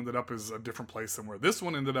that film ended up is a different place than where this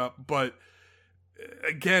one ended up. But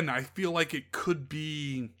again, I feel like it could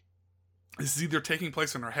be, this is either taking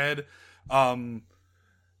place in her head. I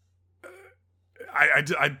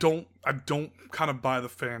don't kind of buy the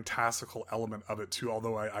fantastical element of it too,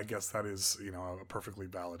 although I guess that is, a perfectly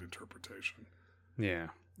valid interpretation. Yeah.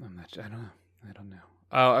 I don't know.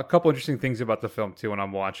 A couple interesting things about the film too when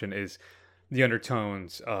I'm watching is the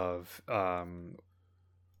undertones of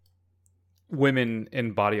women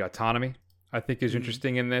in body autonomy, I think is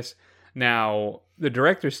interesting in this. Now, the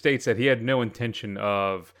director states that he had no intention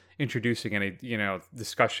of introducing any,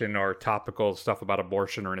 discussion or topical stuff about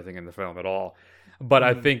abortion or anything in the film at all. But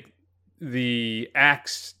I think the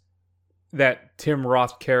acts that Tim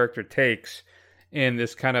Roth's character takes in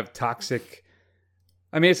this kind of toxic,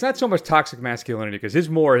 it's not so much toxic masculinity, because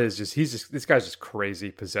this guy's just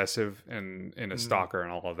crazy, possessive, and a stalker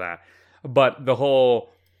and all of that. But the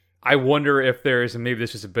whole, I wonder if there's, and maybe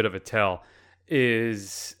this is a bit of a tell,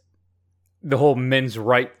 is the whole men's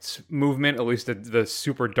rights movement, at least the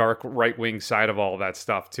super dark right-wing side of all of that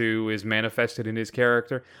stuff too, is manifested in his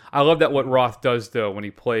character. I love that what Roth does though when he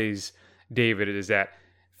plays David is that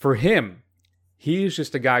for him, he's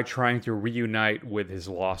just a guy trying to reunite with his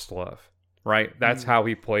lost love, right? That's how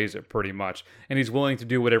he plays it pretty much. And he's willing to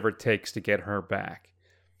do whatever it takes to get her back.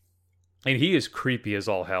 And he is creepy as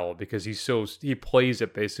all hell because he plays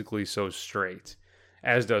it basically so straight,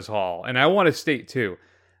 as does Hall. And I want to state too,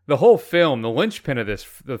 the whole film, the linchpin of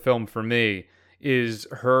the film for me is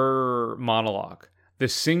her monologue. The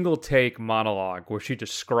single take monologue where she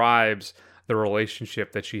describes the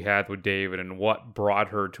relationship that she had with David and what brought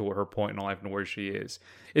her to her point in life and where she is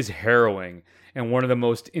harrowing. And one of the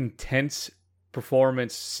most intense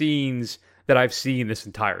performance scenes that I've seen this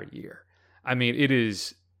entire year. It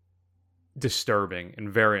is disturbing and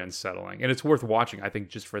very unsettling. And it's worth watching, I think,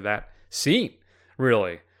 just for that scene,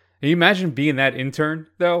 really. Can you imagine being that intern,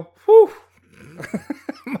 though? Whew.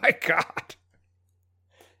 My God.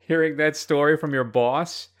 Hearing that story from your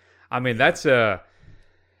boss. That's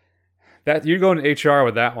that you're going to HR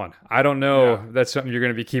with that one. I don't know if that's something you're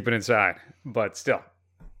going to be keeping inside, but still.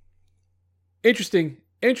 Interesting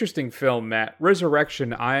film, Matt.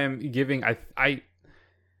 Resurrection, I'm going to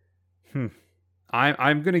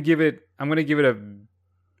give it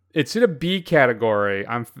it's in a B category.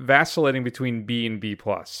 I'm vacillating between B and B+.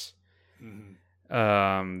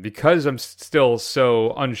 Because I'm still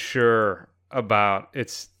so unsure about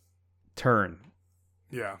its turn.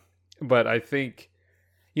 Yeah. But I think,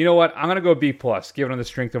 you know what? I'm going to go B+, given the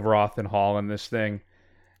strength of Roth and Hall in this thing.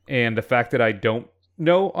 And the fact that I don't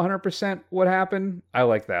know 100% what happened, I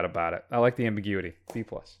like that about it. I like the ambiguity. B+.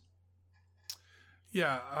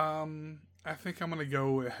 Yeah. I think I'm going to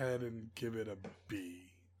go ahead and give it a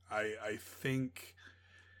B. I think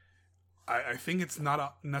it's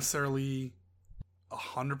not necessarily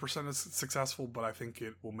 100% successful, but I think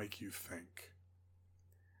it will make you think.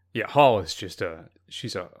 Yeah, Hall is just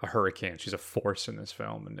she's a hurricane. She's a force in this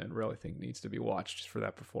film, and I really think needs to be watched just for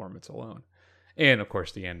that performance alone. And of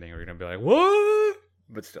course, the ending, we're going to be like, what?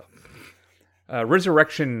 But still.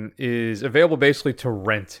 Resurrection is available basically to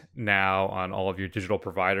rent now on all of your digital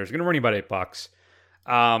providers. It's going to run you about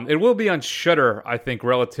 $8. It will be on Shudder, I think,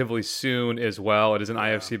 relatively soon as well. It is an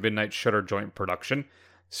IFC Midnight Shudder joint production.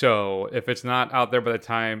 So if it's not out there by the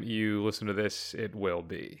time you listen to this, it will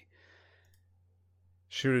be.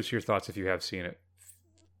 Shoot us your thoughts if you have seen it.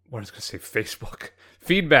 What I was going to say, Facebook.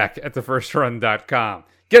 Feedback at thefirstrun.com.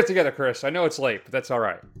 Get it together, Chris. I know it's late, but that's all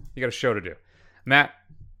right. You got a show to do. Matt,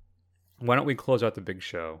 why don't we close out the big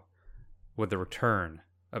show with the return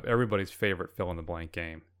of everybody's favorite fill-in-the-blank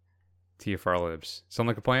game, TFR Libs. Sound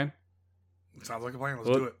like a plan? Sounds like a plan. Let's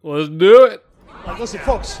do it. Let's do it. Listen,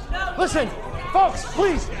 folks. Listen, folks,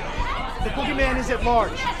 please. The boogeyman is at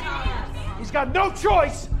large. He's got no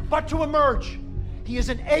choice but to emerge. He is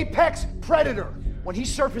an apex predator. When he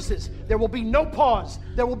surfaces, there will be no pause.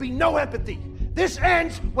 There will be no empathy. This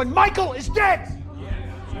ends when Michael is dead.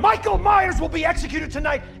 Michael Myers will be executed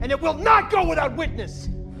tonight, and it will not go without witness.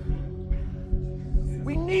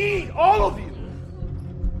 We need all of you.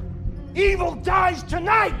 Evil dies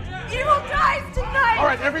tonight. Evil dies tonight. All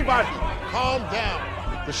right, everybody, calm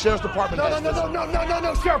down. The sheriff's department has this.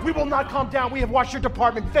 No, Sheriff, we will not calm down. We have watched your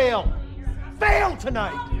department fail. Fail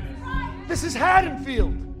tonight. This is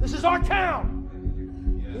Haddonfield. This is our town.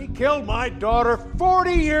 He killed my daughter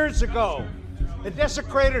 40 years ago and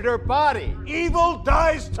desecrated her body. Evil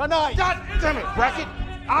dies tonight. God damn it, Brackett.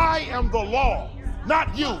 I am the law,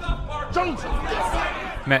 not you. Johnson.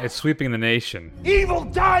 Matt, it's sweeping the nation. Evil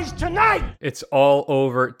dies tonight. It's all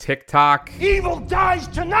over TikTok. Evil dies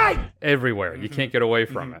tonight. Everywhere. You can't get away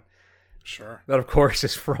from it. Sure. That, of course,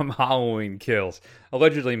 is from Halloween Kills.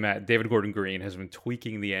 Allegedly, Matt, David Gordon Green has been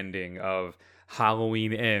tweaking the ending of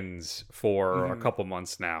Halloween Ends for a couple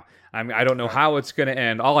months now. I mean, I don't know how it's going to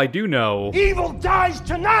end. All I do know... Evil dies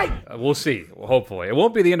tonight! We'll see, hopefully. It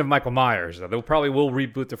won't be the end of Michael Myers, though. They probably will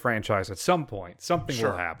reboot the franchise at some point. Something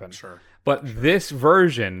will happen. Sure. But this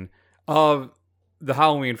version of the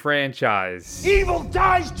Halloween franchise... Evil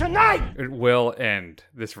dies tonight! It will end,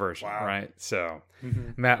 this version, right? So,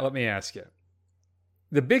 Matt, let me ask you.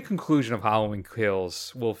 The big conclusion of Halloween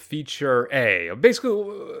Kills will feature basically,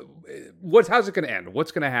 how's it going to end?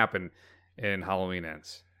 What's going to happen in Halloween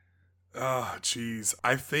Ends? Oh, jeez.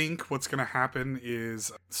 I think what's going to happen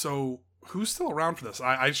is, so who's still around for this?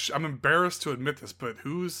 I'm embarrassed to admit this, but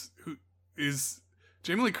who is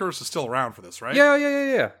Jamie Lee Curtis is still around for this, right? Yeah.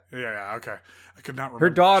 Yeah. Okay, I could not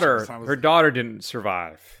remember. Her daughter didn't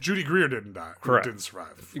survive. Judy Greer didn't die. Correct. Didn't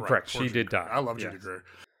survive. Right. Correct. She did die. I love Judy Greer.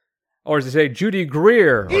 Or as they say, Judy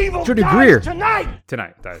Greer. Evil Judy dies Greer tonight.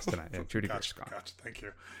 Dies tonight. Yeah, Judy Greer's gone. Gotcha. Thank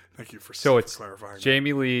you for clarifying.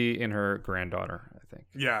 Jamie Lee and her granddaughter, I think.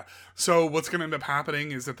 Yeah. So what's going to end up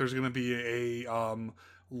happening is that there's going to be a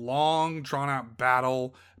long, drawn-out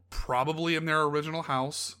battle, probably in their original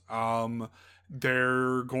house.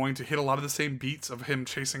 They're going to hit a lot of the same beats of him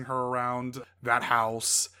chasing her around that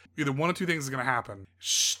house. Either one of two things is going to happen.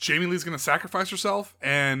 Jamie Lee's going to sacrifice herself,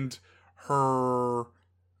 and her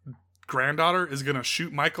granddaughter is going to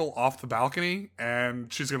shoot Michael off the balcony,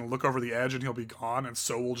 and she's going to look over the edge, and he'll be gone, and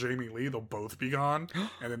so will Jamie Lee. They'll both be gone.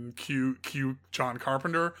 And then cue John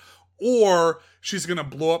Carpenter. Or she's going to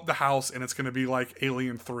blow up the house, and it's going to be like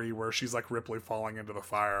Alien 3, where she's like Ripley falling into the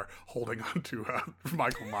fire, holding on to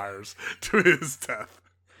Michael Myers to his death.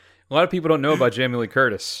 A lot of people don't know about Jamie Lee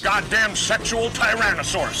Curtis. Goddamn sexual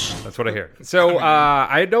tyrannosaurus. That's what I hear. So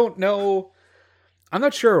I don't know. I'm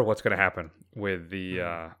not sure what's going to happen with the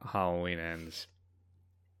Halloween Ends.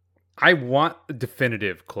 I want a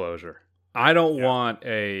definitive closure. I don't want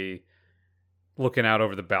a looking out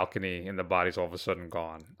over the balcony and the body's all of a sudden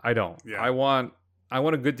gone. I don't. Yeah. I want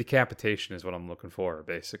a good decapitation is what I'm looking for,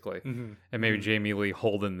 basically. And maybe Jamie Lee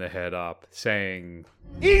holding the head up, saying,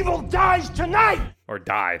 "Evil dies tonight!" Or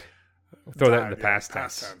died. Throw that in the past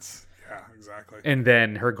tense. Yeah, exactly. And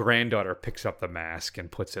then her granddaughter picks up the mask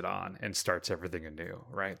and puts it on and starts everything anew,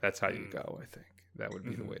 right? That's how you go, I think. That would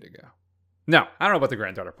be the way to go. No, I don't know about the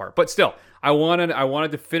granddaughter part, but still, I want a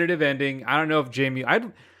definitive ending. I don't know if Jamie... I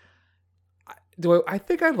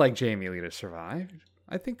think I'd like Jamie Lee to survive.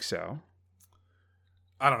 I think so.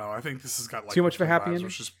 I don't know. I think this has got like... Too much of a happy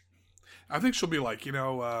ending? I think she'll be like,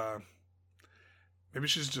 maybe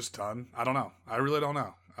she's just done. I don't know. I really don't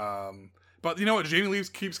know. But you know what? Jamie Lee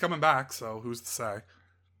keeps coming back, so who's to say?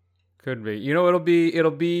 Could be. You know, it'll be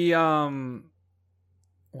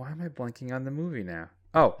why am I blanking on the movie now?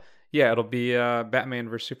 Oh, yeah, it'll be Batman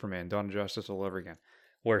vs Superman, Dawn of Justice all over again.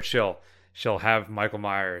 Where she'll have Michael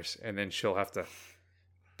Myers and then she'll have to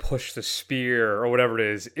push the spear or whatever it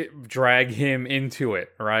is, drag him into it,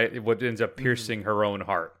 right? What ends up piercing her own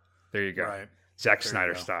heart. There you go. Right. Zack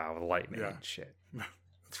Snyder style with lightning Yeah. and shit.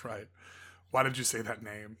 That's right. Why did you say that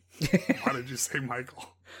name? Why did you say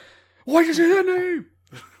Michael? Why'd you say that name?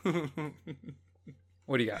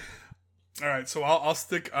 What do you got? All right, so I'll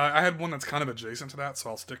stick. I had one that's kind of adjacent to that, so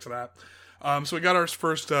I'll stick to that. So we got our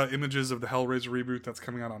first images of the Hellraiser reboot that's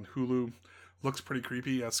coming out on Hulu. Looks pretty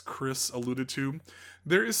creepy, as Chris alluded to.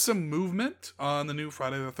 There is some movement on the new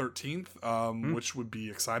Friday the 13th, which would be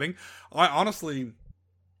exciting. I honestly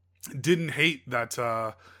didn't hate that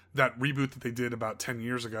that reboot that they did about 10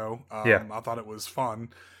 years ago. I thought it was fun.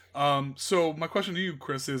 So my question to you,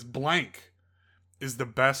 Chris, is blank is the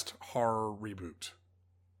best horror reboot?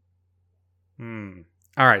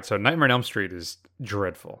 All right, so Nightmare on Elm Street is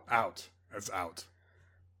dreadful. Out. It's out.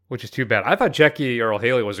 Which is too bad. I thought Jackie Earl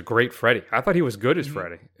Haley was a great Freddy. I thought he was good as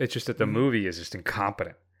Freddy. It's just that the movie is just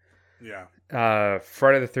incompetent. Yeah.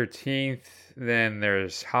 Friday the 13th, then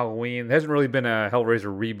there's Halloween. There hasn't really been a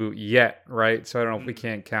Hellraiser reboot yet, right? So I don't know if we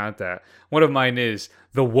can't count that. One of mine is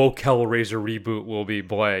the woke Hellraiser reboot will be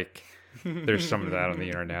Blake. There's some of that on the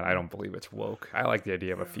internet. I don't believe it's woke. I like the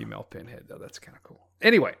idea of a female Pinhead, though. That's kind of cool.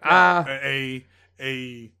 Anyway, a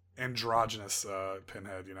androgynous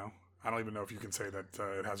Pinhead. You know, I don't even know if you can say that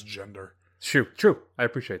it has gender. True. I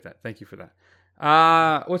appreciate that. Thank you for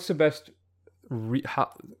that. What's the best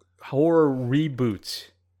horror reboot?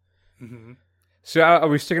 Mm-hmm. So are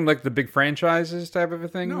we sticking like the big franchises type of a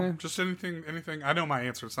thing? No, then? just anything. I know my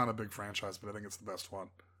answer. It's not a big franchise, but I think it's the best one.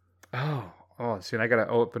 Oh, see, I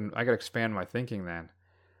gotta expand my thinking then.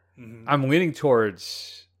 Mm-hmm. I'm leaning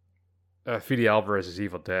towards Fede Alvarez's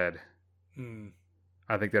Evil Dead.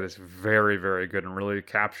 I think that is very, very good and really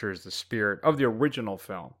captures the spirit of the original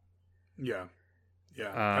film. Yeah,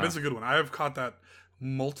 that is a good one. I have caught that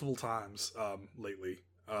multiple times lately.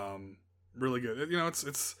 Really good. You know,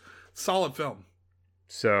 it's solid film.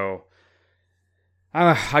 So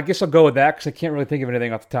I guess I'll go with that because I can't really think of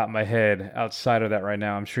anything off the top of my head outside of that right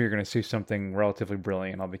now. I'm sure you're going to see something relatively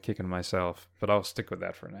brilliant. I'll be kicking myself, but I'll stick with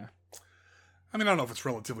that for now. I mean, I don't know if it's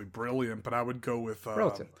relatively brilliant, but I would go with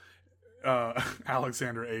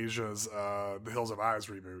Alexander Asia's The Hills of Eyes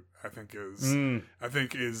reboot. I think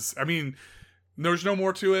is. I mean, there's no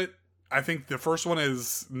more to it. I think the first one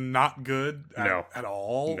is not good at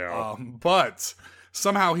all. No. But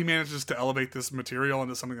somehow he manages to elevate this material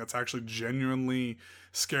into something that's actually genuinely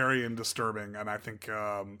scary and disturbing. And I think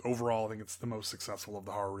overall, I think it's the most successful of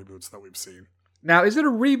the horror reboots that we've seen. Now, is it a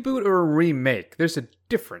reboot or a remake? There's a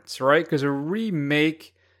difference, right? Because a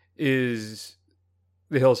remake is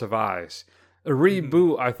The Hills of Eyes. A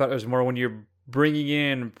reboot, I thought, was more when you're bringing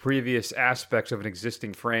in previous aspects of an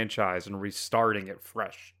existing franchise and restarting it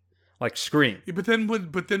fresh, like Scream. Yeah, but then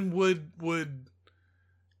would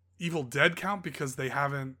Evil Dead count because they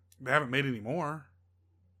haven't made any more?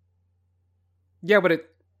 Yeah, but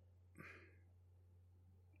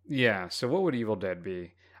yeah. So what would Evil Dead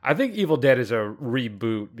be? I think Evil Dead is a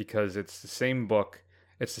reboot because it's the same book,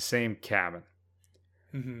 it's the same cabin,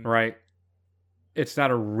 right? It's not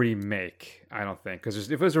a remake, I don't think. Because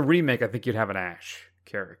if it was a remake, I think you'd have an Ash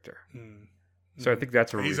character. So I think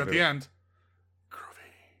that's a reboot. He's at the end.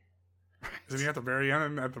 Groovy. Isn't he at the very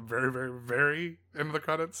end, at the very, very, very end of the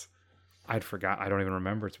credits? I'd forgot. I don't even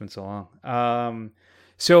remember. It's been so long.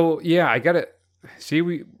 So, yeah, I got to... See,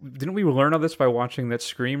 didn't we learn all this by watching that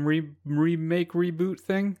Scream remake reboot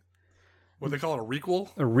thing? What they call it, a requel?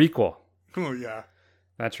 A requel. Oh, yeah.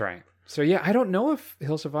 That's right. So, yeah, I don't know if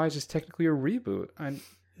Hills of Eyes is technically a reboot. I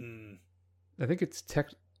think it's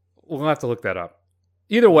we'll have to look that up.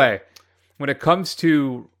 Either way, when it comes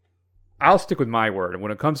to... I'll stick with my word.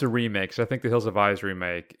 When it comes to remakes, I think the Hills of Eyes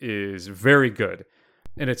remake is very good.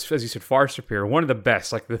 And it's, as you said, far superior. One of the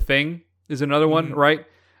best. Like The Thing is another one, right?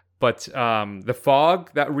 But The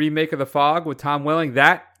Fog, that remake of The Fog with Tom Welling,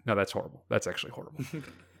 that's horrible. That's actually horrible.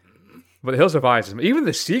 But The Hills of Eyes, even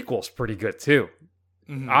the sequel's pretty good too.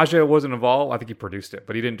 Aja wasn't involved. I think he produced it,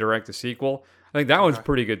 but he didn't direct the sequel. I think that one's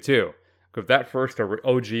pretty good too. Because that first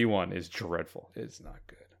OG one is dreadful. It's not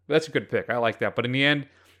good. But that's a good pick. I like that. But in the end,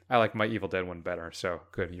 I like my Evil Dead one better. So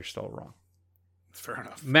good, you're still wrong. Fair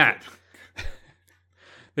enough. Matt.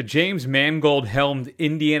 The James Mangold-helmed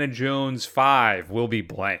Indiana Jones 5 will be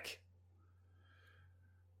blank.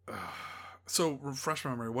 So, refresh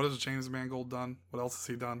my memory. What has James Mangold done? What else has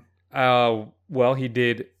he done? Well, he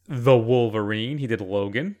did The Wolverine. He did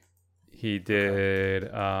Logan. He did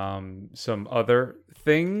some other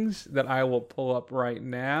things that I will pull up right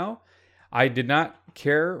now. I did not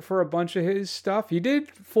care for a bunch of his stuff. He did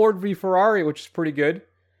Ford v Ferrari, which is pretty good.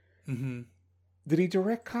 Mm-hmm. Did he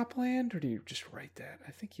direct Copland, or did he just write that?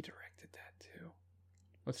 I think he directed that too.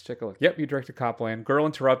 Let's take a look. Yep, he directed Copland. Girl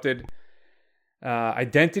Interrupted.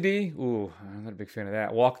 Identity. Ooh, I'm not a big fan of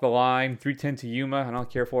that. Walk the Line. 310 to Yuma. I don't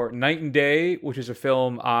care for it. Night and Day, which is a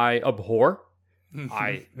film I abhor.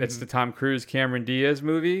 That's the Tom Cruise, Cameron Diaz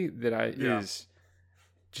movie that is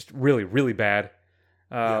just really, really bad.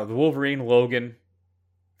 The Wolverine, Logan,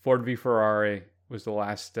 Ford v Ferrari was the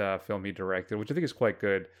last film he directed, which I think is quite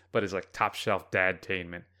good, but is like top shelf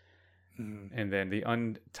dad-tainment. And then the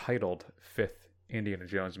untitled fifth Indiana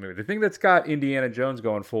Jones movie. The thing that's got Indiana Jones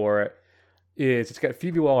going for it is it's got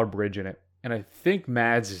Phoebe Waller-Bridge in it, and I think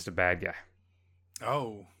Mads is the bad guy.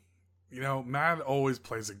 Oh, Mad always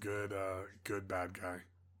plays a good bad guy.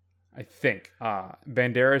 I think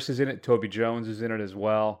Banderas is in it. Toby Jones is in it as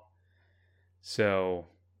well. So,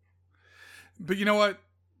 but you know what?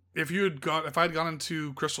 If I'd gone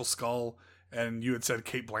into Crystal Skull and you had said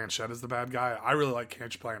Cate Blanchett is the bad guy, I really like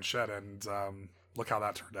Cate Blanchett, and look how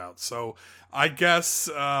that turned out. So I guess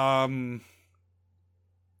I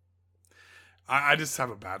just have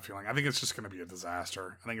a bad feeling. I think it's just going to be a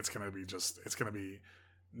disaster. I think it's going to be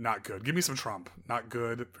not good. Give me some Trump. Not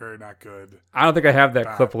good. Very not good. I don't think I have that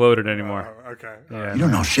bad. clip loaded anymore. Okay. Yeah, you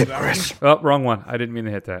don't know shit, Chris. Oh, wrong one. I didn't mean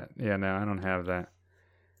to hit that. Yeah, no, I don't have that.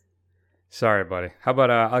 Sorry, buddy. How about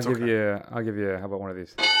I'll give you. How about one of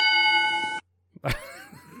these? I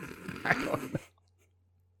don't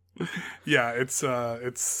know. Yeah, it's I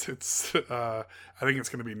think it's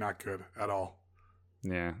going to be not good at all.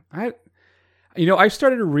 Yeah, I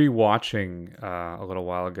started rewatching a little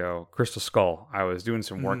while ago Crystal Skull. I was doing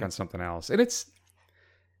some work on something else, and it's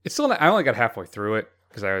still. I only got halfway through it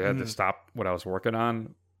because I had to stop what I was working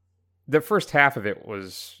on. The first half of it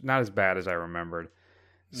was not as bad as I remembered,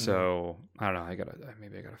 so I don't know.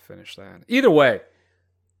 Maybe I gotta finish that. Either way,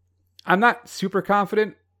 I'm not super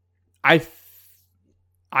confident.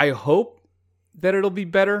 I hope that it'll be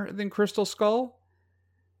better than Crystal Skull.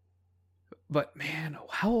 But man,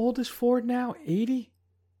 how old is Ford now? 80?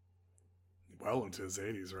 Well into his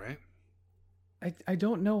 80s, right? I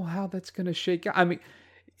don't know how that's going to shake out. I mean,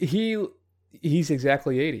 he's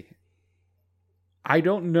exactly 80. I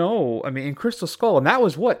don't know. I mean, in Crystal Skull, and that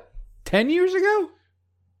was what, 10 years ago?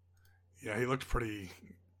 Yeah, he looked pretty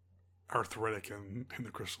arthritic in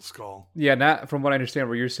the Crystal Skull. Yeah, not from what I understand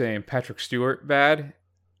what you're saying, Patrick Stewart bad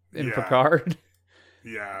in Picard.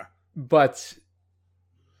 Yeah. But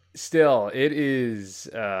still, it is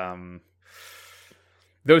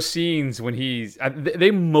those scenes when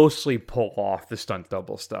they mostly pull off the stunt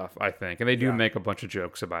double stuff, I think. And they do make a bunch of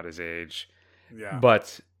jokes about his age. Yeah.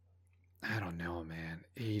 But I don't know, man.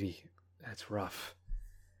 80. That's rough.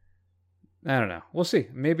 I don't know. We'll see.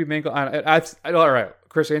 Maybe Mangold. All right,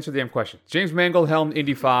 Chris, answer the damn question. James Mangold helmed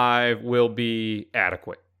Indy 5 will be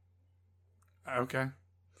adequate. Okay.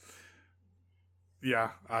 Yeah,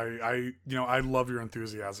 I love your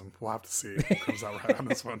enthusiasm. We'll have to see if it comes out right on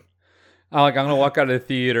this one. I'm gonna walk out of the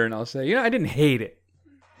theater and I'll say, I didn't hate it.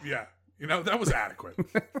 Yeah, that was adequate.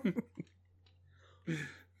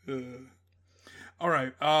 All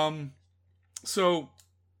right. So,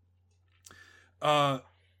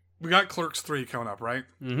 we got Clerks 3 coming up, right?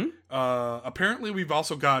 Mm-hmm. Apparently, we've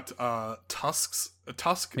also got a Tusk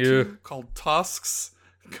 2 called Tusks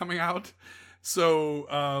coming out.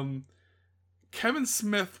 So, Kevin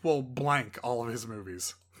Smith will blank all of his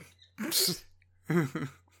movies.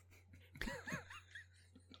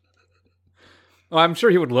 Well, I'm sure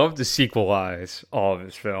he would love to sequelize all of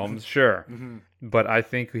his films, sure. Mm-hmm. But I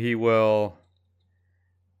think he will.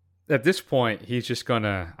 At this point, he's just I'm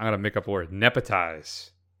gonna make up a word,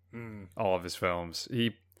 nepotize all of his films.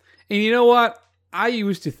 And you know what? I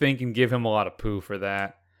used to think and give him a lot of poo for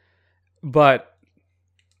that. But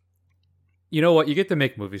you know what? You get to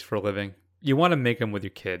make movies for a living. You want to make them with your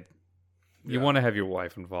kid. You want to have your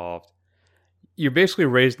wife involved. You're basically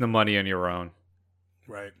raising the money on your own.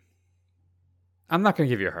 Right. I'm not going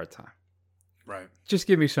to give you a hard time. Right. Just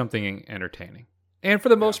give me something entertaining. And for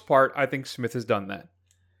the most part, I think Smith has done that.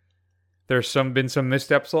 There's been some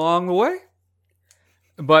missteps along the way.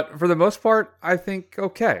 But for the most part, I think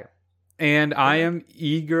okay. And I am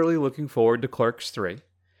eagerly looking forward to Clerks 3.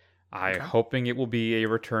 I'm hoping it will be a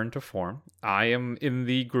return to form. I am in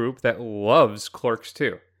the group that loves Clerks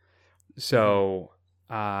 2. So,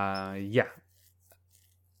 yeah.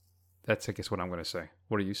 That's, I guess, what I'm going to say.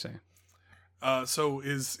 What are you saying? So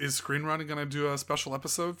is Screenrunning going to do a special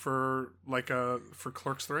episode for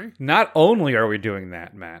Clerks 3? Not only are we doing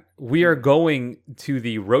that, Matt, we are going to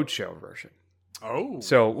the Roadshow version. Oh,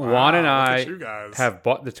 so wow, Juan and look I at you guys. have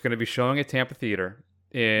bought. That's going to be showing at Tampa Theater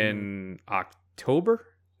in October,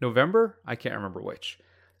 November. I can't remember which.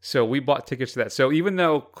 So we bought tickets to that. So even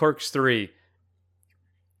though Clerks 3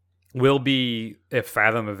 will be a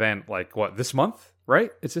Fathom event, this month, right?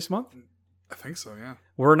 It's this month? I think so, yeah.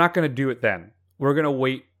 We're not going to do it then. We're going to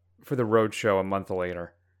wait for the Roadshow a month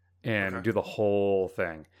later and do the whole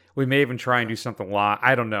thing. We may even try and do something live.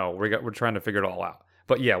 I don't know. We're trying to figure it all out.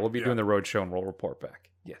 But yeah, we'll be doing the Roadshow and we'll report back.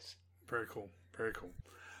 Yes. Very cool. Very cool.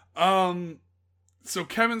 So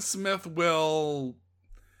Kevin Smith will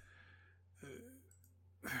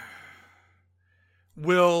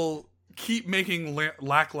keep making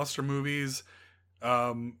lackluster movies,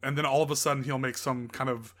 and then all of a sudden he'll make some kind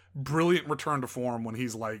of brilliant return to form when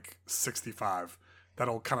he's like 65.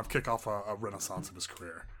 That'll kind of kick off a renaissance of his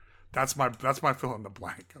career. That's my fill in the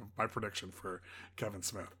blank of my prediction for Kevin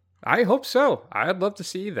Smith. I hope so. I'd love to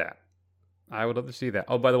see that. I would love to see that.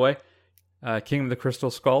 Oh, by the way, King of the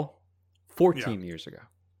Crystal Skull, 14 years ago.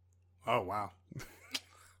 Oh, wow.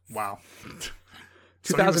 Wow. 2008.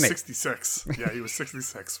 So he was 66. Yeah, he was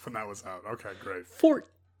 66 when that was out. Okay, great.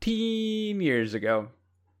 14 years ago.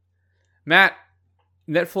 Matt,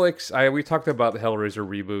 Netflix, we talked about the Hellraiser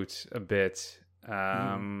reboot a bit.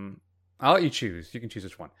 I'll let you choose. You can choose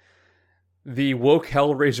which one. The woke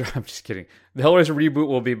Hellraiser, I'm just kidding. The Hellraiser reboot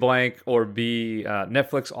will be blank, or be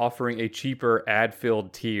Netflix offering a cheaper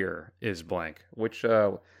ad-filled tier is blank. Which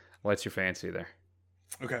lets you fancy there?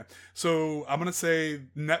 Okay, so I'm going to say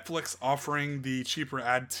Netflix offering the cheaper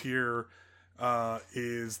ad tier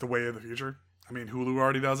is the way of the future. I mean, Hulu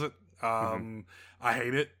already does it. I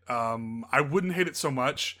hate it. I wouldn't hate it so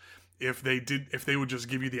much if they would just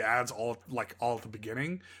give you the ads all at the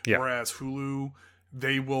beginning. Yeah. Whereas Hulu,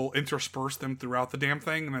 they will intersperse them throughout the damn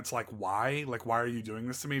thing, and it's like, why? Like, why are you doing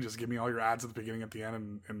this to me? Just give me all your ads at the beginning, at the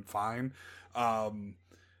end, and fine.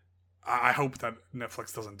 I hope that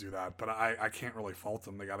Netflix doesn't do that, but I can't really fault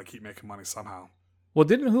them. They got to keep making money somehow. Well,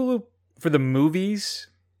 didn't Hulu, for the movies,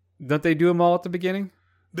 don't they do them all at the beginning?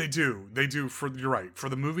 They do. You're right. For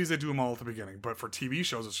the movies, they do them all at the beginning. But for TV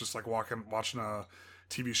shows, it's just like watching a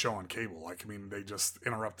TV show on cable. Like, I mean, they just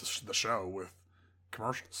interrupt the show with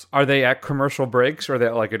commercials. Are they at commercial breaks, or are they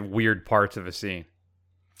at weird parts of a scene?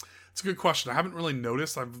 It's a good question. I haven't really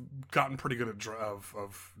noticed. I've gotten pretty good at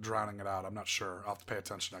of drowning it out. I'm not sure. I'll have to pay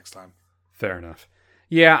attention next time. Fair enough.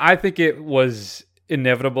 Yeah, I think it was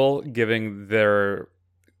inevitable given their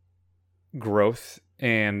growth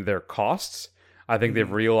and their costs. I think they've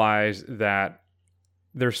realized that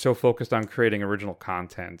they're so focused on creating original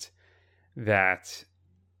content that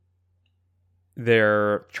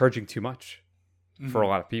they're charging too much for a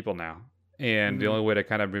lot of people now. And the only way to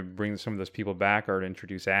kind of bring some of those people back are to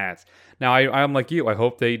introduce ads. Now, I'm like you. I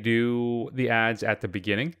hope they do the ads at the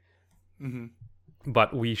beginning.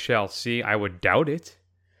 But we shall see. I would doubt it.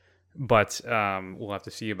 But we'll have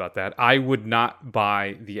to see about that. I would not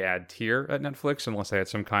buy the ad tier at Netflix unless I had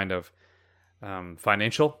some kind of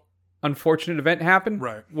financial unfortunate event happen.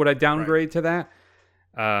 Right. Would I downgrade to that?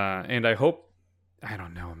 And I hope... I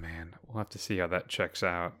don't know, man. We'll have to see how that checks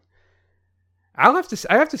out. I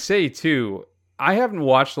have to say too, I haven't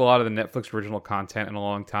watched a lot of the Netflix original content in a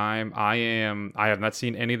long time. I have not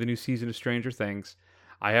seen any of the new season of Stranger Things.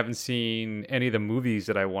 I haven't seen any of the movies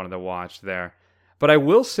that I wanted to watch there. But I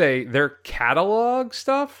will say their catalog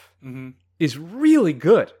stuff is really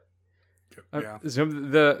good. Yeah.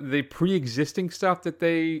 The pre-existing stuff that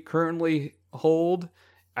they currently hold,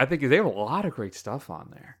 I think they have a lot of great stuff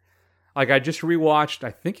on there. Like, I just rewatched,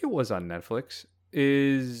 I think it was on Netflix,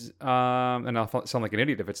 and I'll sound like an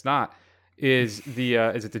idiot if it's not, is it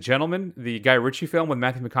The Gentleman, the Guy Ritchie film with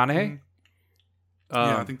Matthew McConaughey?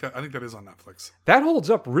 Yeah, I think that is on Netflix. That holds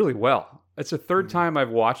up really well. It's the third time I've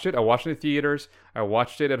watched it. I watched it in theaters. I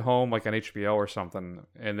watched it at home, like on HBO or something,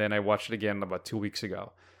 and then I watched it again about 2 weeks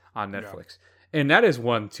ago on Netflix. Yeah. And that is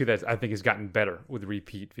one too that I think has gotten better with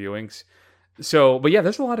repeat viewings. So, but yeah,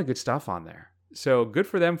 there's a lot of good stuff on there. So good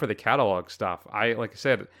for them for the catalog stuff. Like I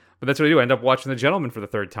said, but that's what I do. I end up watching The Gentleman for the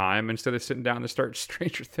third time instead of sitting down to start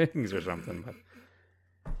Stranger Things or something. But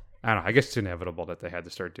I don't know. I guess it's inevitable that they had to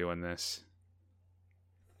start doing this.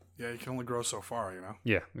 Yeah, you can only grow so far, you know?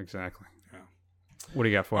 Yeah, exactly. Yeah. What do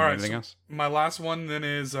you got for me? Anything else? My last one then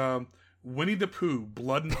is Winnie the Pooh,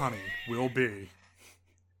 Blood and Honey will be.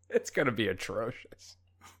 It's going to be atrocious.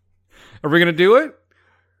 Are we going to do it?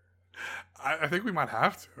 I think we might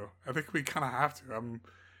have to. I think we kind of have to.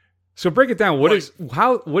 So break it down. What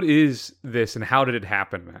is this and how did it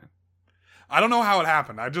happen, man? I don't know how it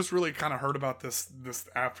happened. I just really kind of heard about this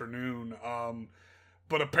afternoon.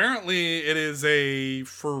 But apparently it is a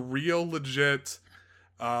for real legit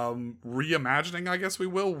reimagining, I guess we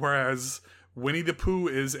will, whereas Winnie the Pooh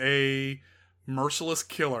is a merciless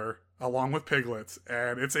killer along with Piglet,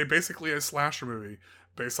 and it's basically a slasher movie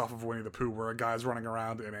based off of Winnie the Pooh, where a guy's running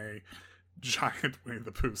around in a giant Winnie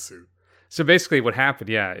the Pooh suit. So basically what happened,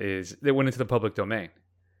 is they went into the public domain.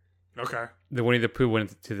 Okay. The Winnie the Pooh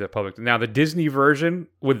went into the public. Now, the Disney version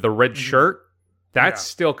with the red shirt, that's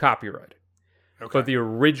still copyrighted. Okay. But the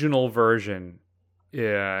original version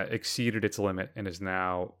exceeded its limit and is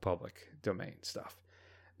now public domain stuff.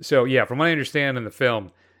 So, from what I understand in the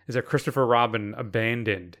film, is that Christopher Robin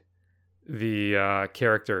abandoned the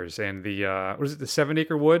characters and the, what is it, the 7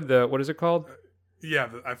 Acre Wood? What is it called?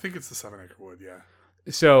 I think it's the 7 Acre Wood,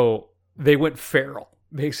 So, they went feral,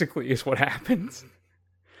 basically, is what happens.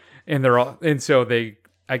 And so they,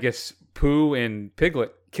 I guess, Pooh and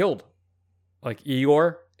Piglet killed, like,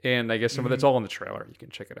 Eeyore, and I guess some of that's all in the trailer. You can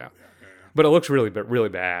check it out. But it looks really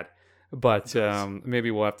bad. But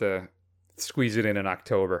maybe we'll have to squeeze it in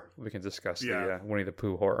October. We can discuss the Winnie the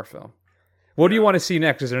Pooh horror film. What do you want to see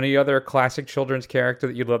next? Is there any other classic children's character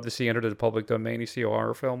that you'd love to see enter the public domain you see a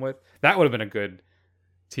horror film with? That would have been a good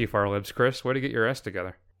TFR Libs, Chris. Way to get your ass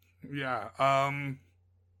together. Yeah.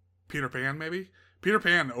 Peter Pan, maybe? Peter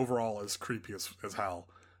Pan overall is creepy as hell.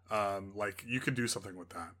 Like, you could do something with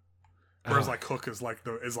that. Whereas like Hook is like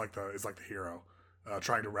the hero,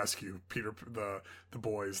 trying to rescue the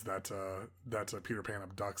boys that Peter Pan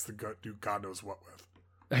abducts to do God knows what with.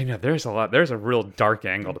 I know there's a real dark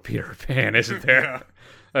angle to Peter Pan, isn't there?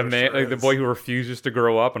 A man, like the boy who refuses to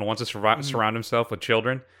grow up and wants to surround himself with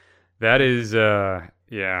children. That is, ooh,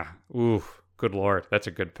 good Lord, that's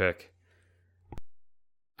a good pick.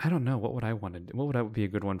 I don't know. What would I want to do? What would be a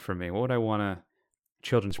good one for me? What would I want a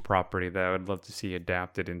children's property that I would love to see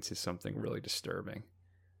adapted into something really disturbing?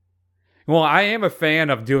 Well, I am a fan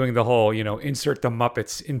of doing the whole, insert the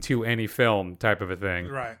Muppets into any film type of a thing.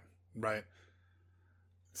 Right.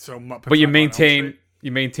 So Muppets. But you maintain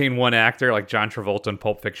one actor like John Travolta in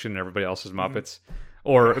Pulp Fiction and everybody else is Muppets.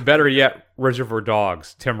 Or better yet, Reservoir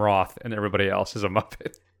Dogs, Tim Roth and everybody else is a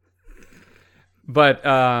Muppet. But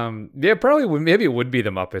maybe it would be the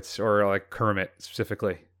Muppets or like Kermit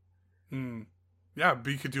specifically. Yeah,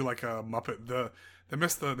 but you could do like a Muppet. They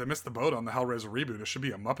missed the boat on the Hellraiser reboot. It should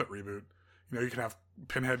be a Muppet reboot. You can have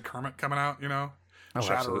Pinhead Kermit coming out.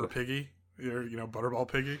 Shatterer Piggy.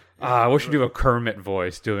 Butterball Piggy. We should do a Kermit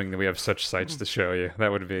voice doing We Have Such Sights to Show You.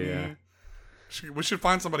 That would be. We should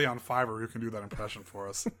find somebody on Fiverr who can do that impression for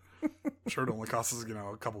us. I'm sure it only costs us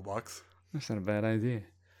a couple bucks. That's not a bad idea.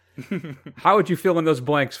 How would you fill in those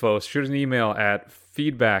blanks, folks? Shoot us an email at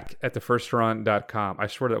feedback@thefirstrun.com. I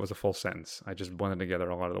swear that was a full sentence. I just blended together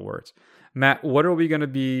a lot of the words. Matt, what are we going to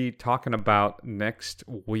be talking about next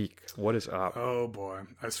week? What is up? Oh, boy.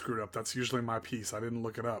 I screwed up. That's usually my piece. I didn't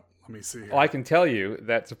look it up. Let me see here. Well, I can tell you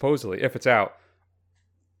that supposedly, if it's out,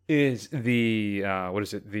 is the, what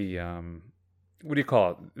do you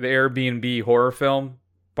call it? The Airbnb horror film,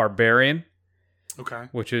 Barbarian. Okay.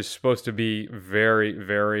 Which is supposed to be very,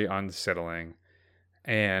 very unsettling.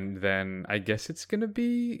 And then I guess it's going to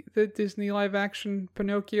be the Disney live-action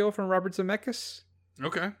Pinocchio from Robert Zemeckis.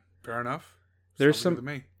 Okay. Fair enough. There's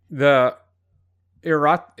the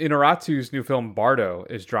Inarritu's new film Bardo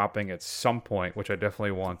is dropping at some point, which I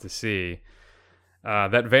definitely want to see.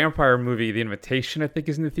 That vampire movie, The Invitation, I think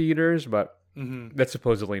is in the theaters, but that's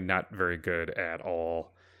supposedly not very good at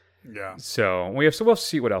all. Yeah. So we'll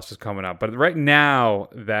see what else is coming up. But right now,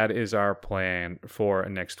 that is our plan for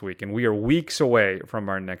next week. And we are weeks away from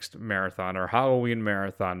our next marathon, our Halloween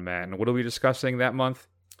marathon, Matt. And what are we discussing that month?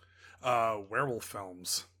 Werewolf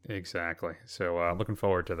films. Exactly. So looking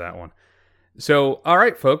forward to that one. So, all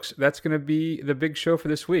right, folks, that's going to be the big show for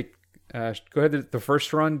this week. Go ahead to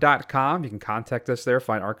thefirstrun.com. You can contact us there,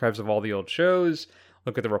 find archives of all the old shows,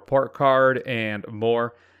 look at the report card, and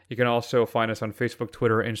more. You can also find us on Facebook,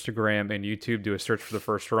 Twitter, Instagram, and YouTube. Do a search for The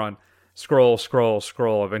First Run. Scroll.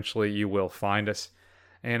 Eventually, you will find us.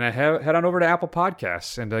 And head on over to Apple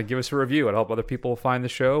Podcasts and give us a review. It'll help other people find the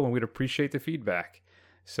show, and we'd appreciate the feedback.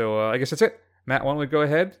 So I guess that's it. Matt, why don't we go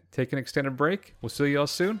ahead, take an extended break. We'll see you all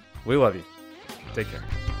soon. We love you. Take care.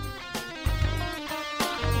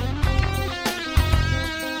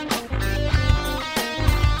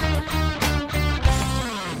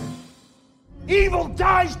 Evil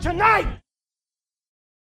dies tonight!